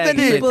not a Tag,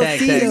 defender. People tag,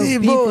 see tag.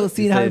 him. People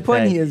see how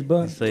important he is,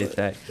 bro. So you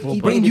tag. We'll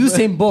bring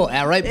Usain Bolt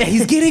at right back.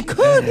 He's getting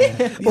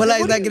cooked. Wallah,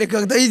 he's not getting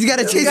cooked. He's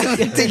gotta chase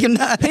him, take him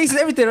down. Pace and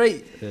everything,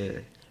 right? Yeah.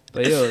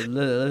 But yo,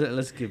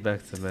 let's get back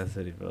to Man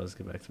City, bro. Let's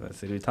get back to Man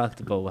City. We talked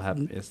about what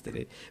happened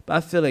yesterday, but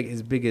I feel like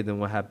it's bigger than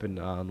what happened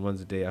on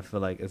Wednesday. I feel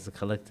like it's a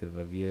collective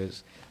of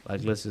years.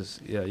 Like, let's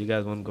just, you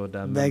guys want to go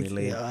down memory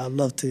lane? Yeah, I'd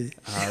love to.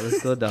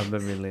 Let's go down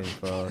memory lane,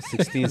 bro.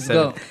 16,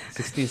 go.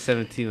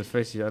 17 was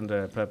first year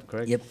under Pep,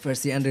 correct? Yep,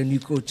 first year under a new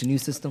coach, a new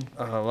system.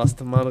 Lost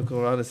to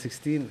Monaco around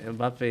 16.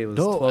 Mbappe was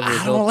 12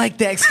 years I old. don't like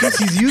the excuse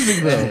he's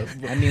using though.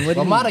 I mean, what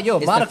do Well, you mean? It's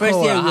the Monaco first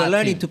year are a you're hot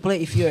learning team. to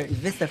play.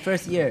 If it's the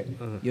first year,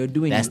 you're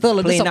doing That's still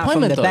a playing out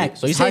from disappointment the though. back.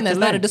 So you're It's saying hard that's to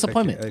not a learn.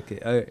 disappointment? Okay,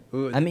 all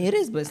right. I mean, it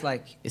is, but it's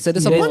like It's a it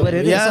is disappointment. what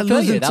it is. Yeah, It's a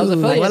failure. losing That was a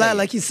to. failure. Wallah,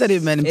 like he said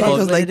it, man. It Mbappe is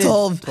was what like it is.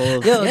 12.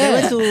 Yo, they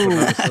went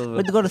to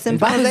Silva. to go to semi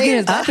Mbappe's finals. getting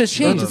his after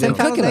change. No, It's no, him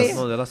no. cooking us.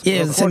 No, they lost Yeah,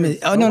 it's semi.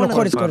 Oh, no,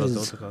 quarters.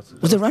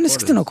 Was it round of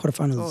 16 or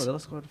quarterfinals? No, they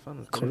lost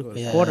quarterfinals.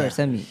 Yeah. Quarter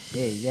semi. Yeah,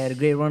 they had a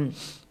great run.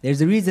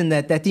 There's a reason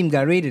that team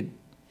got rated.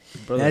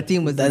 Brother. That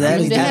team was. That- I that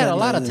mean, is they had a talent.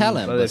 lot of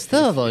talent, Brother, but if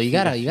still you- though, you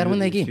if gotta win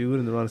that If game. you win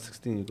in the round of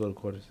 16, you go to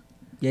quarters.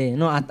 Yeah,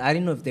 no, I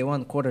didn't know if they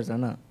won quarters or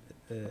not.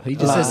 He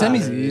just said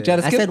semis. You try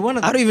to I skip. said one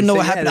of them. I don't even know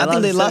what Yeah, happened. I they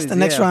think they lost lost the semis.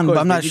 next Yeah, of round, but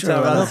course, I'm they not beat sure.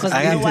 y'all No, around. because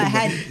I you know got what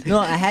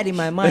to- I had in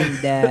my mind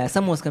that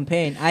someone was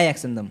comparing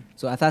Ajax and them,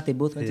 so I thought they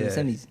both went to the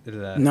semis. No.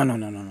 I didn't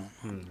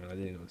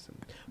know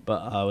semis.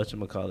 But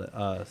whatchamacallit?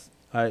 All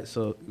right,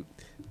 so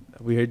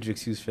we heard your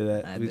excuse for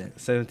that. I bet.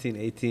 17,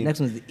 18. Next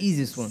one's the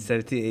easiest one.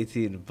 17,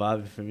 18.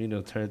 Bobby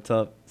Firmino turned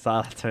up.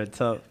 Salah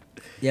turned up.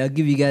 Yeah, I'll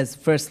give you guys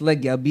first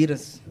leg. Y'all beat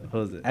us What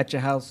was it? at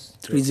your house.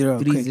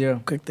 3-0.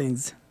 3-0. Quick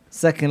things.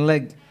 Second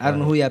leg, I don't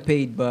know who y'all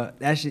paid, but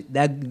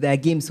that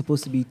game's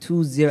supposed to be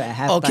 2-0 at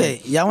halftime.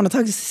 Okay, yeah, I want to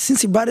talk since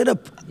he brought it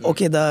up.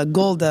 Okay, the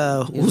goal,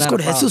 who not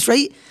scored? a foul. Jesus,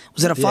 right?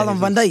 Was it a foul on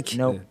Van Dijk?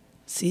 No. Yeah.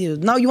 See,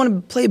 now you want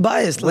to play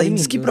biased. What do Like, you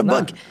just mean? keep It it a was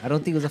buck. not. I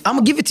don't think it was a I'm foul.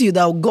 going to give it to you.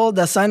 That goal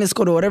that Sinus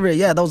scored or whatever,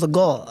 yeah, that was a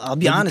goal. I'll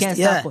be But you honest. can't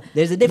Yeah. stop-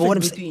 There's a But what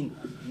difference I'm between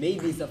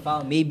maybe it's a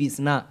foul, maybe it's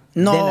not.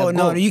 No, then a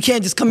no, goal. you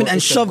can't just come in But and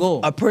it's a shove goal.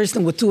 a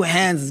person with two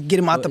hands, get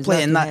him out But the it's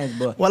play and two not. hands,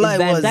 but Well, it's I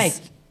Van was.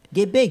 Dijk.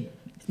 Get big.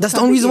 That's the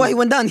only reason why he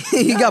went down.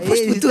 He got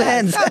pushed with two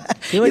hands.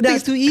 He went You down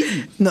think- too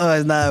easy. No,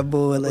 it's not,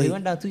 bro. Bro, he Like,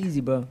 went down too easy,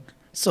 bro.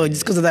 so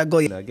just because of that goal,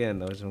 Again,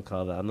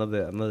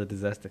 whatchamacallit? Another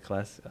disaster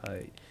class.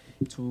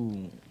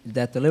 Is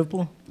that the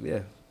Liverpool? Yeah.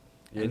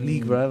 Your I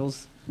league mean-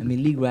 rivals I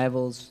mean, league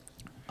rivals.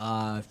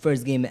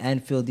 First game at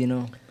Anfield, you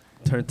know.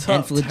 turned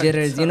tough. Anfield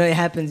jitters, you know, it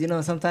happens, you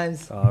know,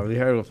 sometimes. We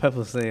heard what Pep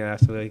was saying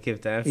after he came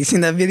to you Anfield.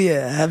 seen that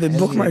video? I have it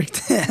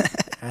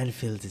bookmarked.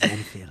 Anfield is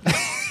Anfield.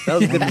 That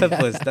was a good Pep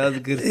voice. That was a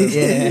good Pep voice.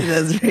 Yeah.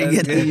 That's very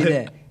That's good. Give you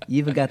that. You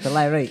even got the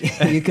lie right.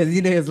 Because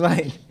you know he was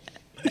lying.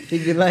 He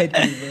be lying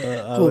to you,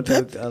 bro. Who,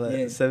 Pep?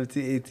 Yeah.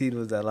 17, 18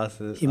 was that last.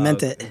 He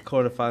meant it.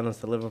 Quarterfinals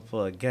to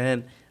Liverpool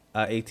again.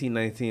 18,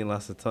 19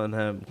 lost to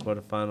Tottenham.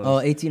 Quarterfinals. Oh,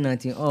 18,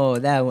 19. Oh,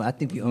 that one. I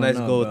think we own nice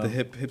now, goal bro. with the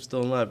hip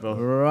don't lie, bro.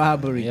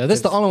 Robbery. Yeah, this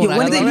is the only Yeah, one.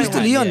 when I did they like. lose to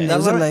Lyon? Yeah.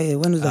 Was it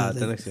like, when was that?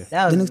 The next year.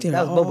 That was, The next year.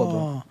 that was Bobo, bro.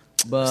 Oh.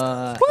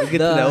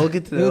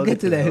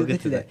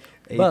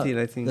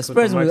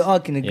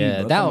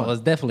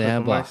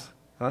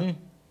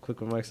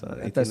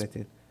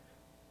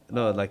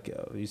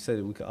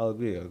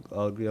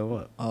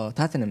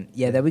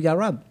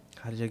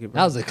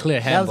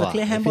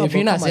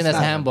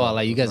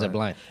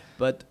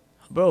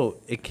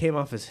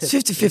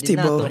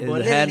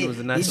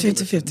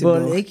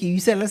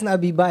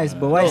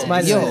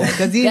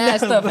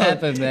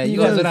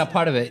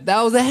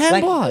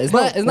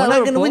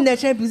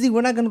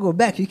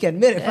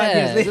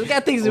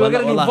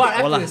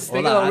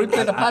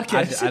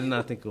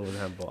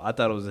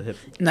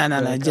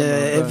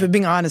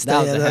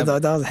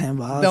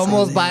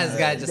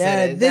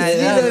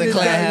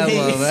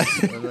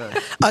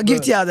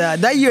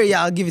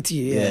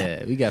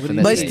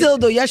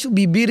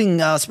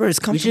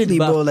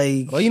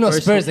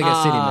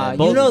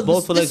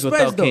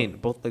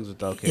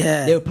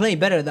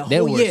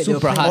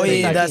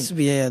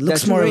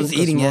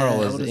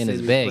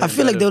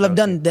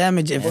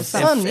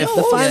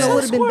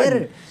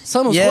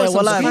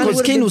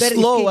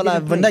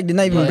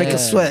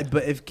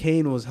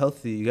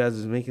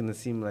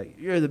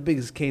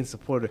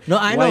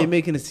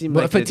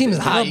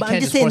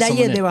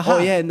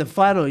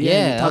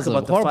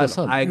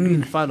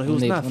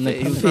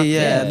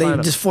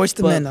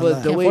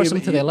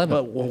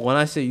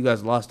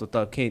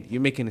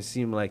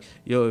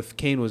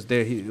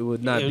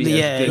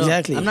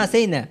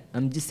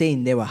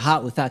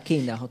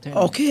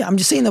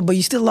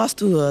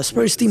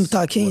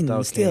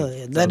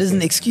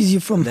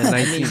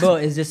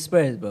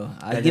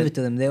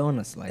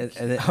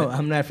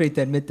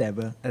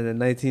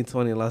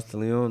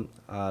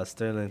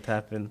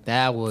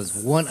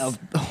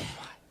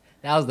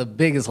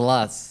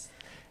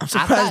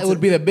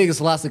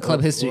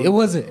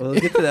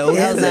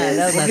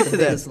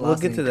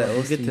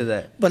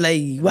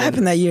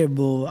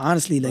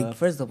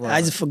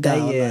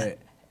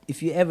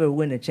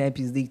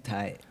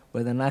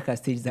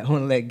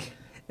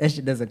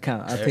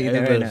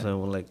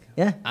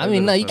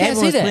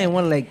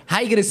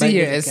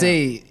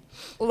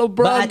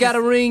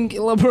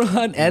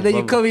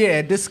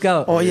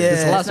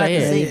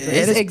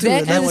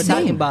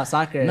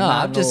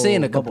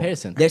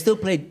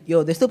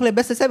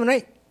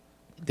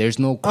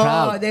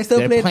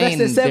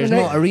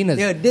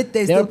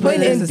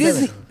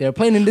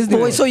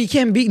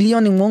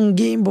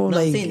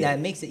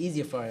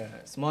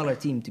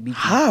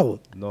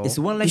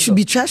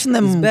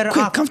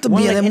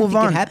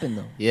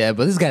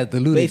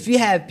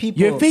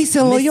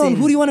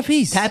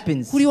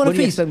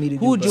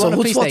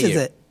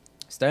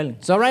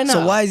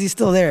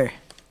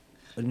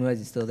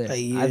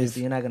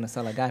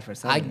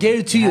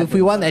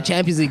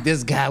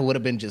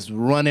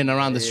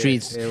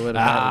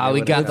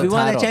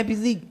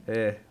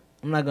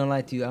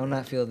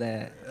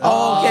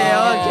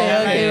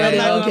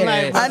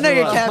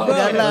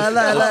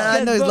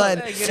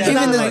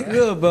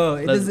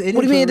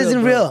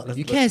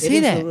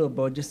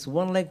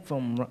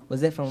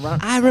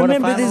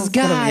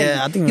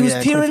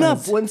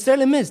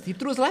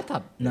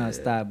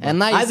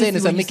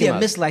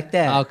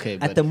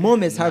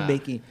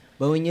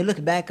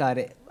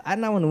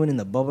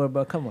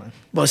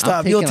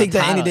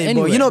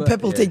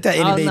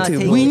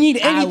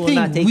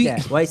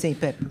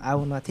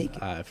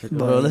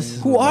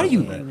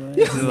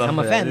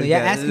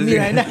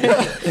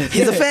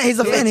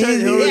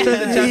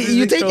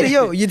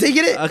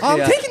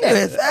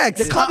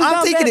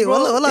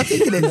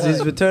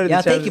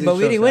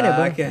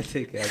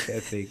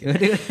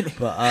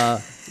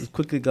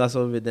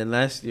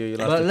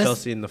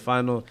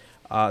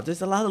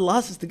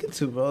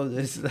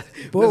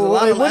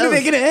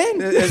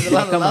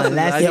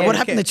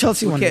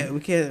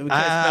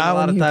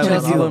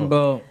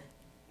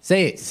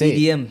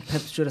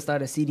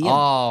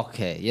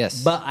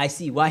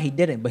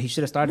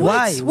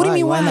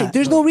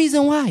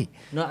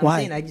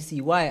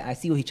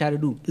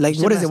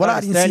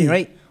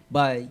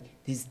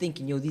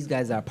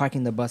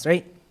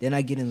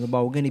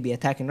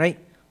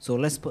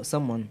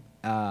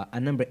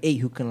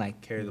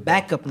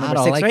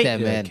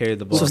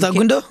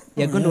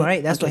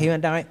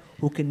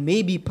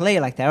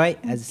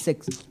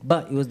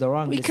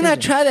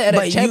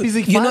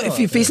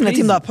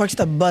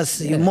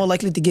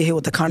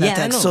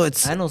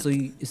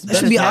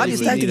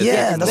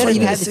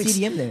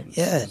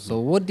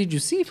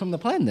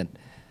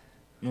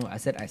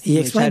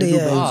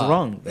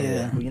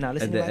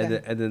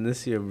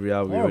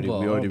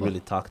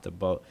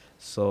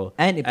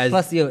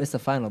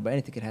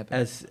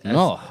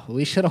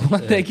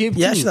 that game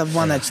Yeah, I too. should have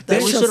won that. We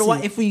that should have won.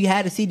 Chelsea- If we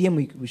had a CDM,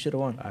 we should have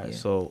won. All right, Yeah.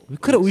 so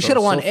We should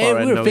have won. So far, We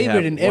right were now, favored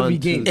have in every 1,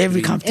 game. 2,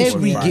 Every 3, competition,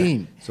 4, yeah. 5.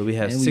 Game. So we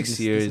have And we 6 just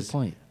years,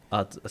 disappoint.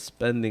 a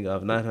spending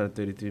of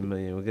 933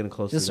 million. We're getting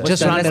close Just to that.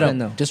 What's round that it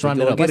Nespen, up. though? Just round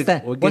We're it up. getting- What's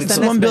that? we're What's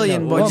getting the $1 Nespen,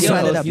 billion, though? boy. Just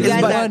round it up. You It's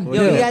guys bad. are,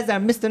 yo, you guys are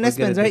Mr. We're getting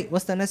Nespens, it. right?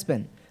 What's the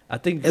Nespen? I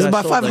think It's that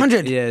about showed, like,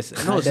 500. yes,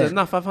 no, it's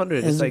not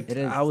 500. It's like It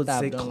is. I would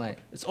Stop, say don't lie.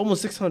 it's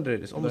almost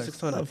 600. It's almost But-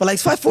 600. For like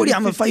 540,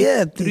 I'm a fight.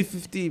 Yeah,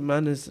 350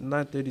 minus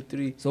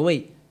 933. So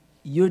wait,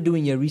 you're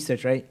doing your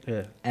research, right?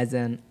 Yeah, As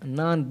a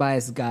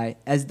non-biased guy,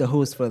 as the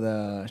host for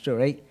the show,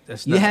 right?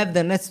 that's You not- have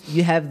the nets.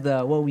 You have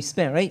the what we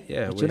spent, right?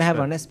 Yeah, But we you don't have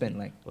our spent. net spent.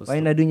 Like, What's why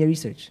you the- not doing your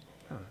research?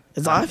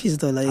 it's obvious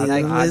though. Like,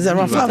 I- it's around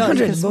I- You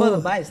 500, can smell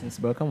the bro. biasness,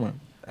 bro. Come on.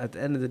 At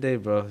the end of the day,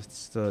 bro,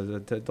 it's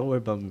don't worry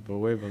about me, bro.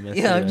 Worry about me.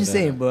 Yeah, I'm just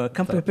saying, bro.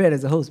 Come prepared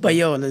as a host. But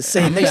yo, let's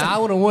say next Yeah, I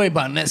wouldn't worry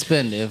about net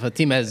spend if a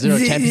team has zero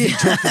Champions League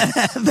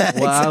trophies.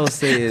 What I will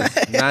say is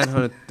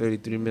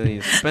 933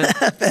 million spent.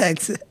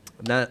 facts.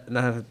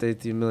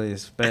 933 million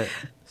spent.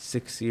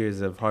 6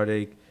 years of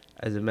heartache.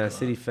 As a Man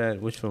City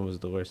fan, which one was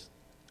the worst?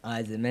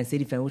 As a Man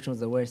City fan, which one's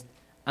the worst?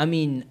 I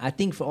mean, I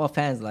think for all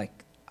fans,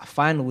 like a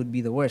final would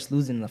be the worst,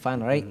 losing in the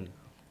final, right? Mhm.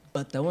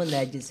 But the one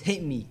that just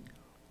hit me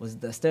was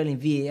the Sterling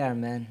VAR,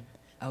 man.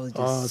 I was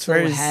Oh, just it's so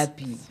very-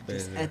 happy,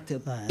 just crazy. at the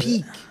Nah,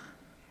 peak,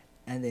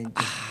 and then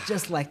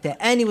just like that.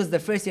 And it was the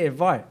first year of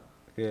VAR,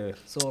 Yeah,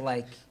 so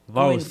like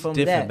VAR going was from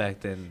different that. back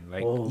then.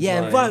 Like, Oh,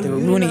 Yeah, like, VAR, they you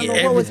were do ruining not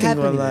know what was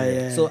everything, happening. wallah,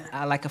 yeah. So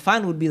like a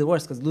final would be the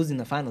worst because losing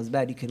the final is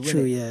bad. You could win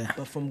True, it. yeah.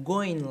 But from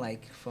going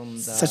like from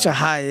the Such a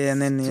high,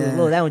 and then to the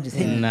low, yeah. that one just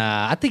hit me.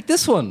 Nah, I think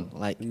this one,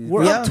 like,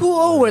 we're Yeah. up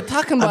 2-0. We're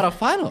talking about a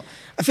final.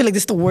 I feel like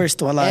this is the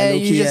worst, wallah, Yeah, you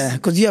low-key, yeah, just-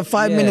 because you have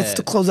 5 minutes yeah.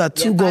 to close out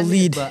Yeah, 2-goal 5 minutes,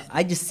 lead. But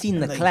I just seen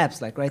the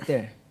collapse like right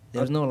there.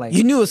 There was no like.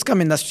 You knew it was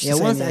coming. That's what yeah, you're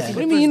saying. once I Yeah. seen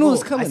What the do you mean first you knew it goal,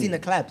 was coming? I seen the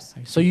collapse.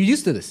 So you're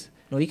used to this.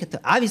 No, you could.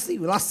 Obviously,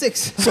 we lost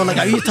 6. So like,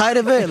 are you tired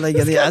of it? Like,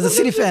 as a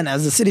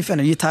City fan,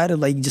 are you tired of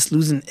like just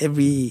losing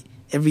every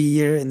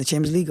year in the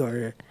Champions League,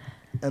 or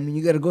I mean,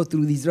 you got to go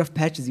through these rough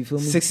patches. You feel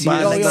me? 6 But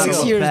years. like not 6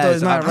 rough years though patch.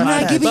 is not I'm rough I'm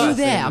not patch. giving you But-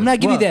 that. I'm not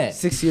giving you that.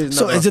 6 years.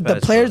 so not is rough it the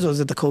patch, players bro. or is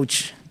it the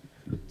coach?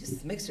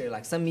 Just mixture.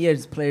 Like some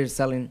years, players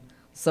selling.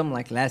 Some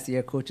like last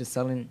year, coaches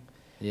selling.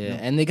 Yeah,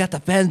 and they got the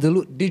fans.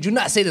 Did you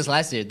not say this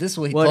last year? This is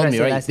what he What told did I me,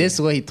 say right? last This is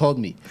year? what he told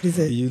me. He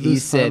said, You He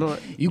lose said, final-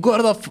 you go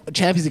to the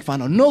Champions League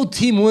final. No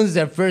team wins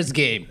their first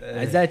game.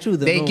 Is that true?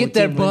 They No get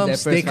their team wins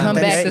bumps. first They come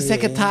final. back Right? the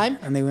second Yeah, time,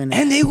 and they win it.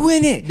 and they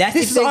win it. That's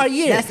This if is they- our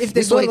year. that's if they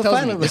This is go what to he the tells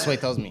final. me. This is what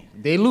he tells me.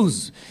 They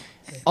lose.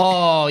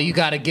 Oh, you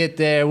gotta get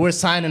there. We're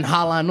signing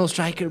Haaland, no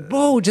striker,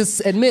 bro.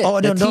 Just admit Oh,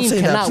 the don't team say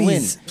that, cannot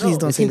please. win. Please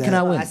don't the say team that.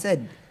 cannot win. I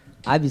said,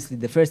 obviously,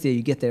 the first year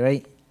you get there,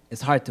 right?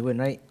 It's hard to win,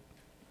 right?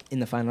 In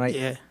the final, right?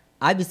 Yeah.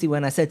 Obviously,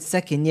 when I said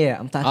second year,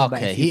 I'm talking about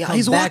Okay, if you come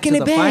he's back walking to it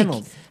the back.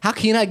 finals. How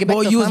can you not get back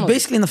Well, to the you was finals?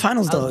 basically in the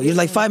finals though. You're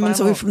like 5 minutes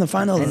away from the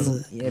finals.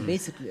 And, yeah,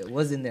 basically, it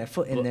was in there,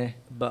 foot in there.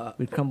 But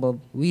We crumbled.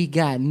 We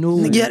got no.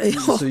 Yeah,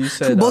 so you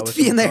said both what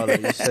feet in you call there.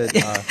 it, You said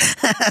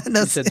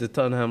you said the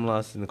Tottenham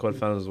loss in the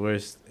quarterfinals was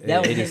worst.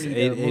 That Eight was is- the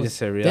eight- eight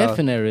most- is Real.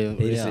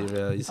 Definitely, Eight is yeah.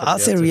 Real. You said I'll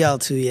say too. Real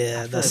too.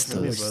 Yeah, that's Yeah,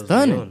 bro, the it was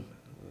stunning. Leon.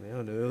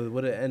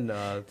 What did it end?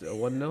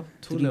 1-0,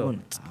 2-0.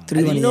 3-1.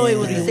 And you know, it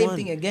was yeah. the same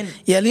thing again.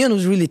 Yeah, Leon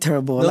was really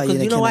terrible. No, Like,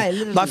 'cause you know why?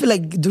 But I feel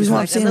like the reason it's why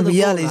I'm like saying another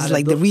Real goal is out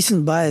like of the the-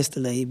 recent bias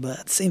delay, but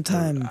at the same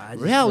time, I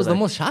just Real was feel the like-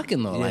 most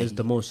shocking though. Yeah, it Like was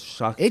the most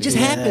shocking. it just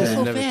thing. happened They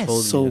so never fast. told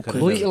me. So They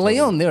could've quick. never told me.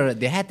 Leon,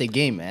 they had the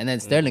game, and then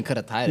Sterling could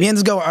have tied me it. and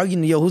this guy were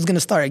arguing, yo, who's gonna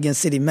start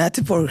against City,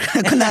 Matip or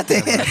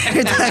Konate?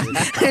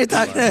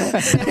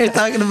 We're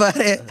talking about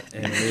it.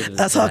 And it was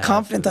That's how bad.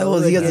 confident I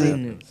was. You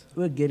guys,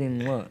 We're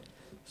getting what?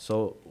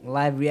 So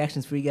Live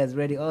reactions for you guys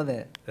ready? All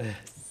that.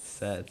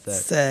 sad.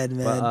 sad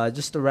man. But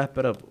just to wrap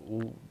it up,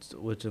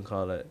 what you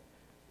call it?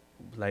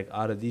 Like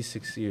out of these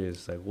 6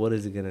 years, like what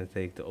is it gonna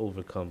take to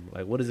overcome?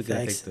 Like what is it gonna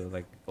Facts. take to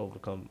like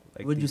overcome?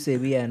 Like What'd you say?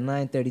 We at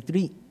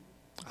 933.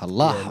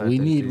 Allah, Yeah, we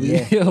not need. that We,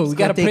 good. yo, we It's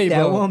gotta gonna pray, take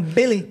that bro. 1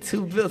 billion.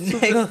 2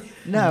 billion.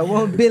 Nah,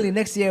 1 billion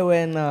next year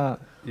when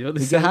You only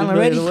We said got a Haaland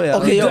million ready? away.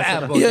 Okay, yo,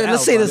 Dab, bro, yeah, dab,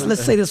 let's say bro. this.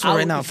 Let's say this for I'll-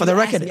 right now. if For you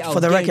the ask record, me, I'll for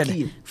the record,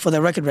 guarantee it. for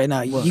the record right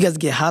now. What? You guys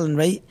get Haaland,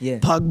 right? Yeah.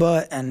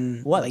 Pogba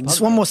and What? like just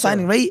Pogba, one more sure.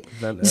 signing, right?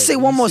 Then, Just say you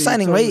one more see, you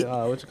signing, told me,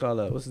 right? what you call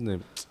that? What's his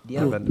name? De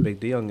Jong. Van de Beek,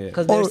 De Jong. Yeah.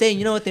 Because they were Or- saying,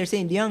 you know what they're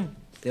saying, De Jong?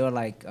 They were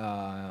like,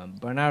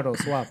 Bernardo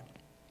swap.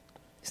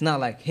 It's not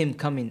like him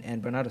coming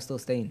and Bernardo still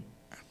staying.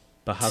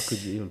 But how could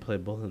you even play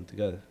both of them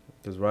together?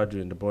 Because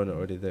Rodri and De Bruyne are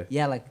already there.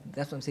 Yeah, like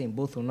that's what I'm saying.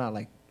 Both will not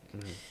like.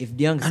 If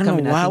De Jong's I don't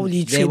coming, know why think would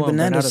you they treat want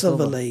Bernardo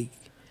Silva like?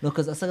 No,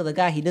 because the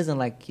guy he doesn't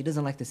like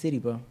the city,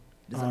 bro.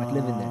 He doesn't like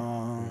living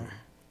there.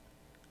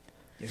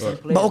 There's some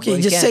players, But okay, bro,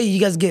 you just can't- say you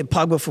guys get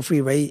Pogba for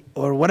free, right?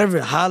 Or whatever,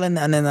 Haaland,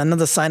 and then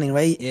another signing,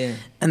 right? Yeah,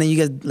 And then you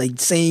guys like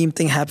same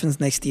thing happens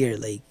next year,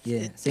 like.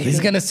 yeah. Same He's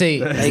thing. gonna say,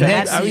 Like,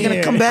 next are we gonna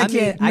year. come back I mean,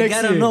 here I next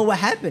gotta year? know what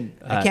happened.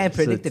 I can't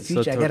predict the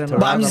future. I gotta know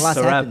But how I'm the just-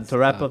 loss happens. To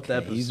wrap up the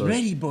episode. He's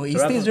ready, bro. He To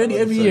wrap stays up the ready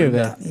every episode, year, you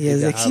man. got- Yeah, you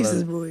the got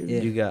excuses, Haaland, boy.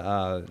 Yeah. You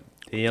got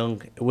De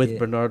Jong with Yeah.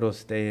 Bernardo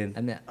staying.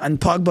 I mean, And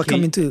Pogba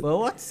coming too. well,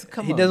 what's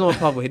come He on. doesn't want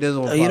Pogba. He doesn't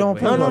want Oh, you don't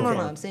Pogba. want No, Pogba? no, no,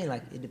 no. I'm saying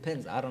like it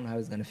depends. I don't know how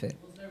it's gonna fit.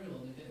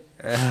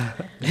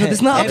 Yo, this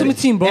not Ultimate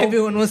Team, bro.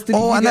 Everyone wants to.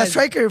 Oh, you and that guys-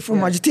 striker from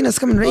Yeah. Argentina's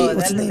coming, right? Oh,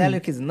 What's his that name?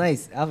 look is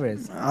nice,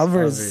 Alvarez.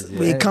 Alvarez. Alvarez, yeah.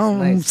 We come,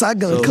 Nice.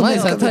 Saga. So- come Nice,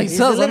 on, I'll come tell on. you,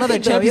 sells another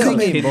Champions Can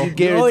League you game, bro.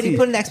 You're already guarantee?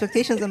 putting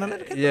expectations on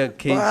another. Yeah,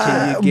 can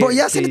Bro, you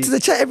yeah, send it to the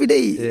chat every day.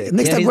 Yeah.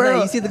 Next Yeah, time, he's bro.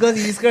 not- you see the goals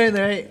he's scoring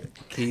there, right?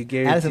 Can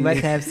you Allison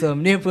might guarantee? have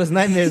some near post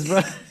nightmares,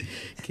 bro.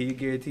 Can you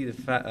guarantee the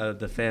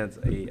fans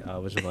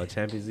a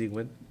Champions League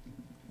win?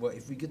 Well,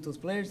 if we get those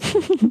players,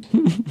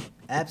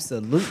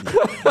 absolutely.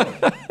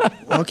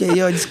 Okay,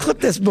 yo, just clip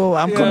this, bro.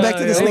 I'm coming back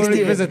to this next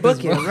year.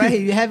 Book it, right?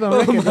 You have it on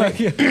record, right?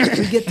 We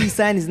get these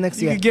signings next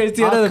You year. can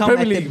guarantee I'll another come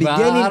Premier at the League. But I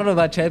beginning- don't know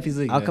about Champions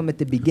League. I'll man. come at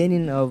the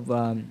beginning of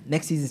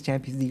next season's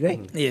Champions League,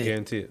 right? Yeah.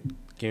 Guarantee it.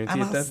 Guarantee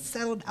And it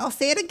then? I'll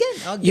say it again.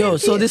 I'll Yo,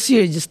 guarantee so it. this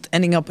year just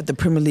ending up with the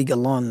Premier League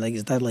alone, like,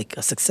 is that like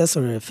a success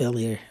or a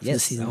failure for the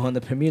Yes, season? I won the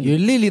Premier You're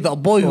League. literally the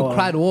boy who Oh.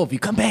 cried wolf. You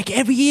come back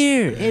every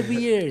year. Every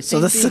year. So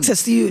same that's thing.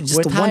 success to you, just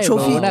We're the one tired, bro.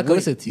 trophy. We're not gonna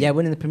listen to you. Yeah,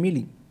 winning the Premier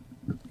League.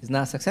 It's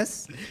not a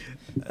success.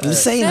 I'm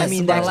just saying. I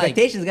mean, the but like-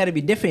 expectations got to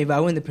be different if I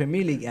win the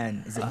Premier League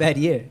and it's a bad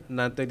year.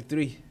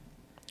 933.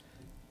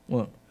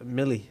 Well,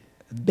 Millie.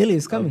 Billy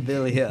is A coming.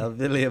 Billy. A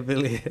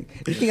Billy.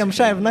 You think I'm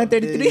shy of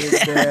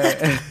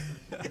 933?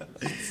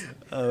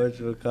 What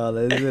you call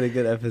it? It's been a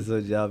good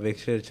episode, y'all. Make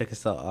sure to check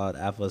us out on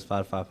Apple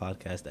Spotify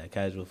podcast at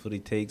Casual Footy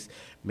Takes.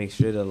 Make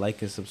sure to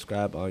like and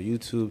subscribe on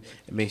YouTube,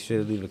 and make sure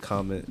to leave a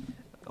comment.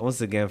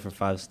 Once again, for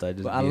 5 stars.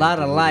 But a lot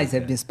of lies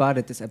have been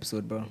spotted this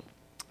episode, bro.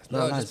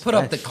 No, lies, just put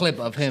up the facts. clip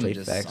of him Straight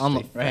just facts, on the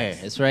straight right here.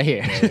 facts. It's right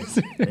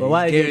here. But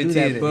why did you do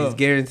that, He's bro?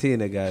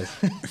 guaranteeing it, guys.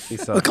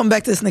 Peace out. We'll come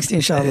back to this next year,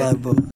 inshallah, bro.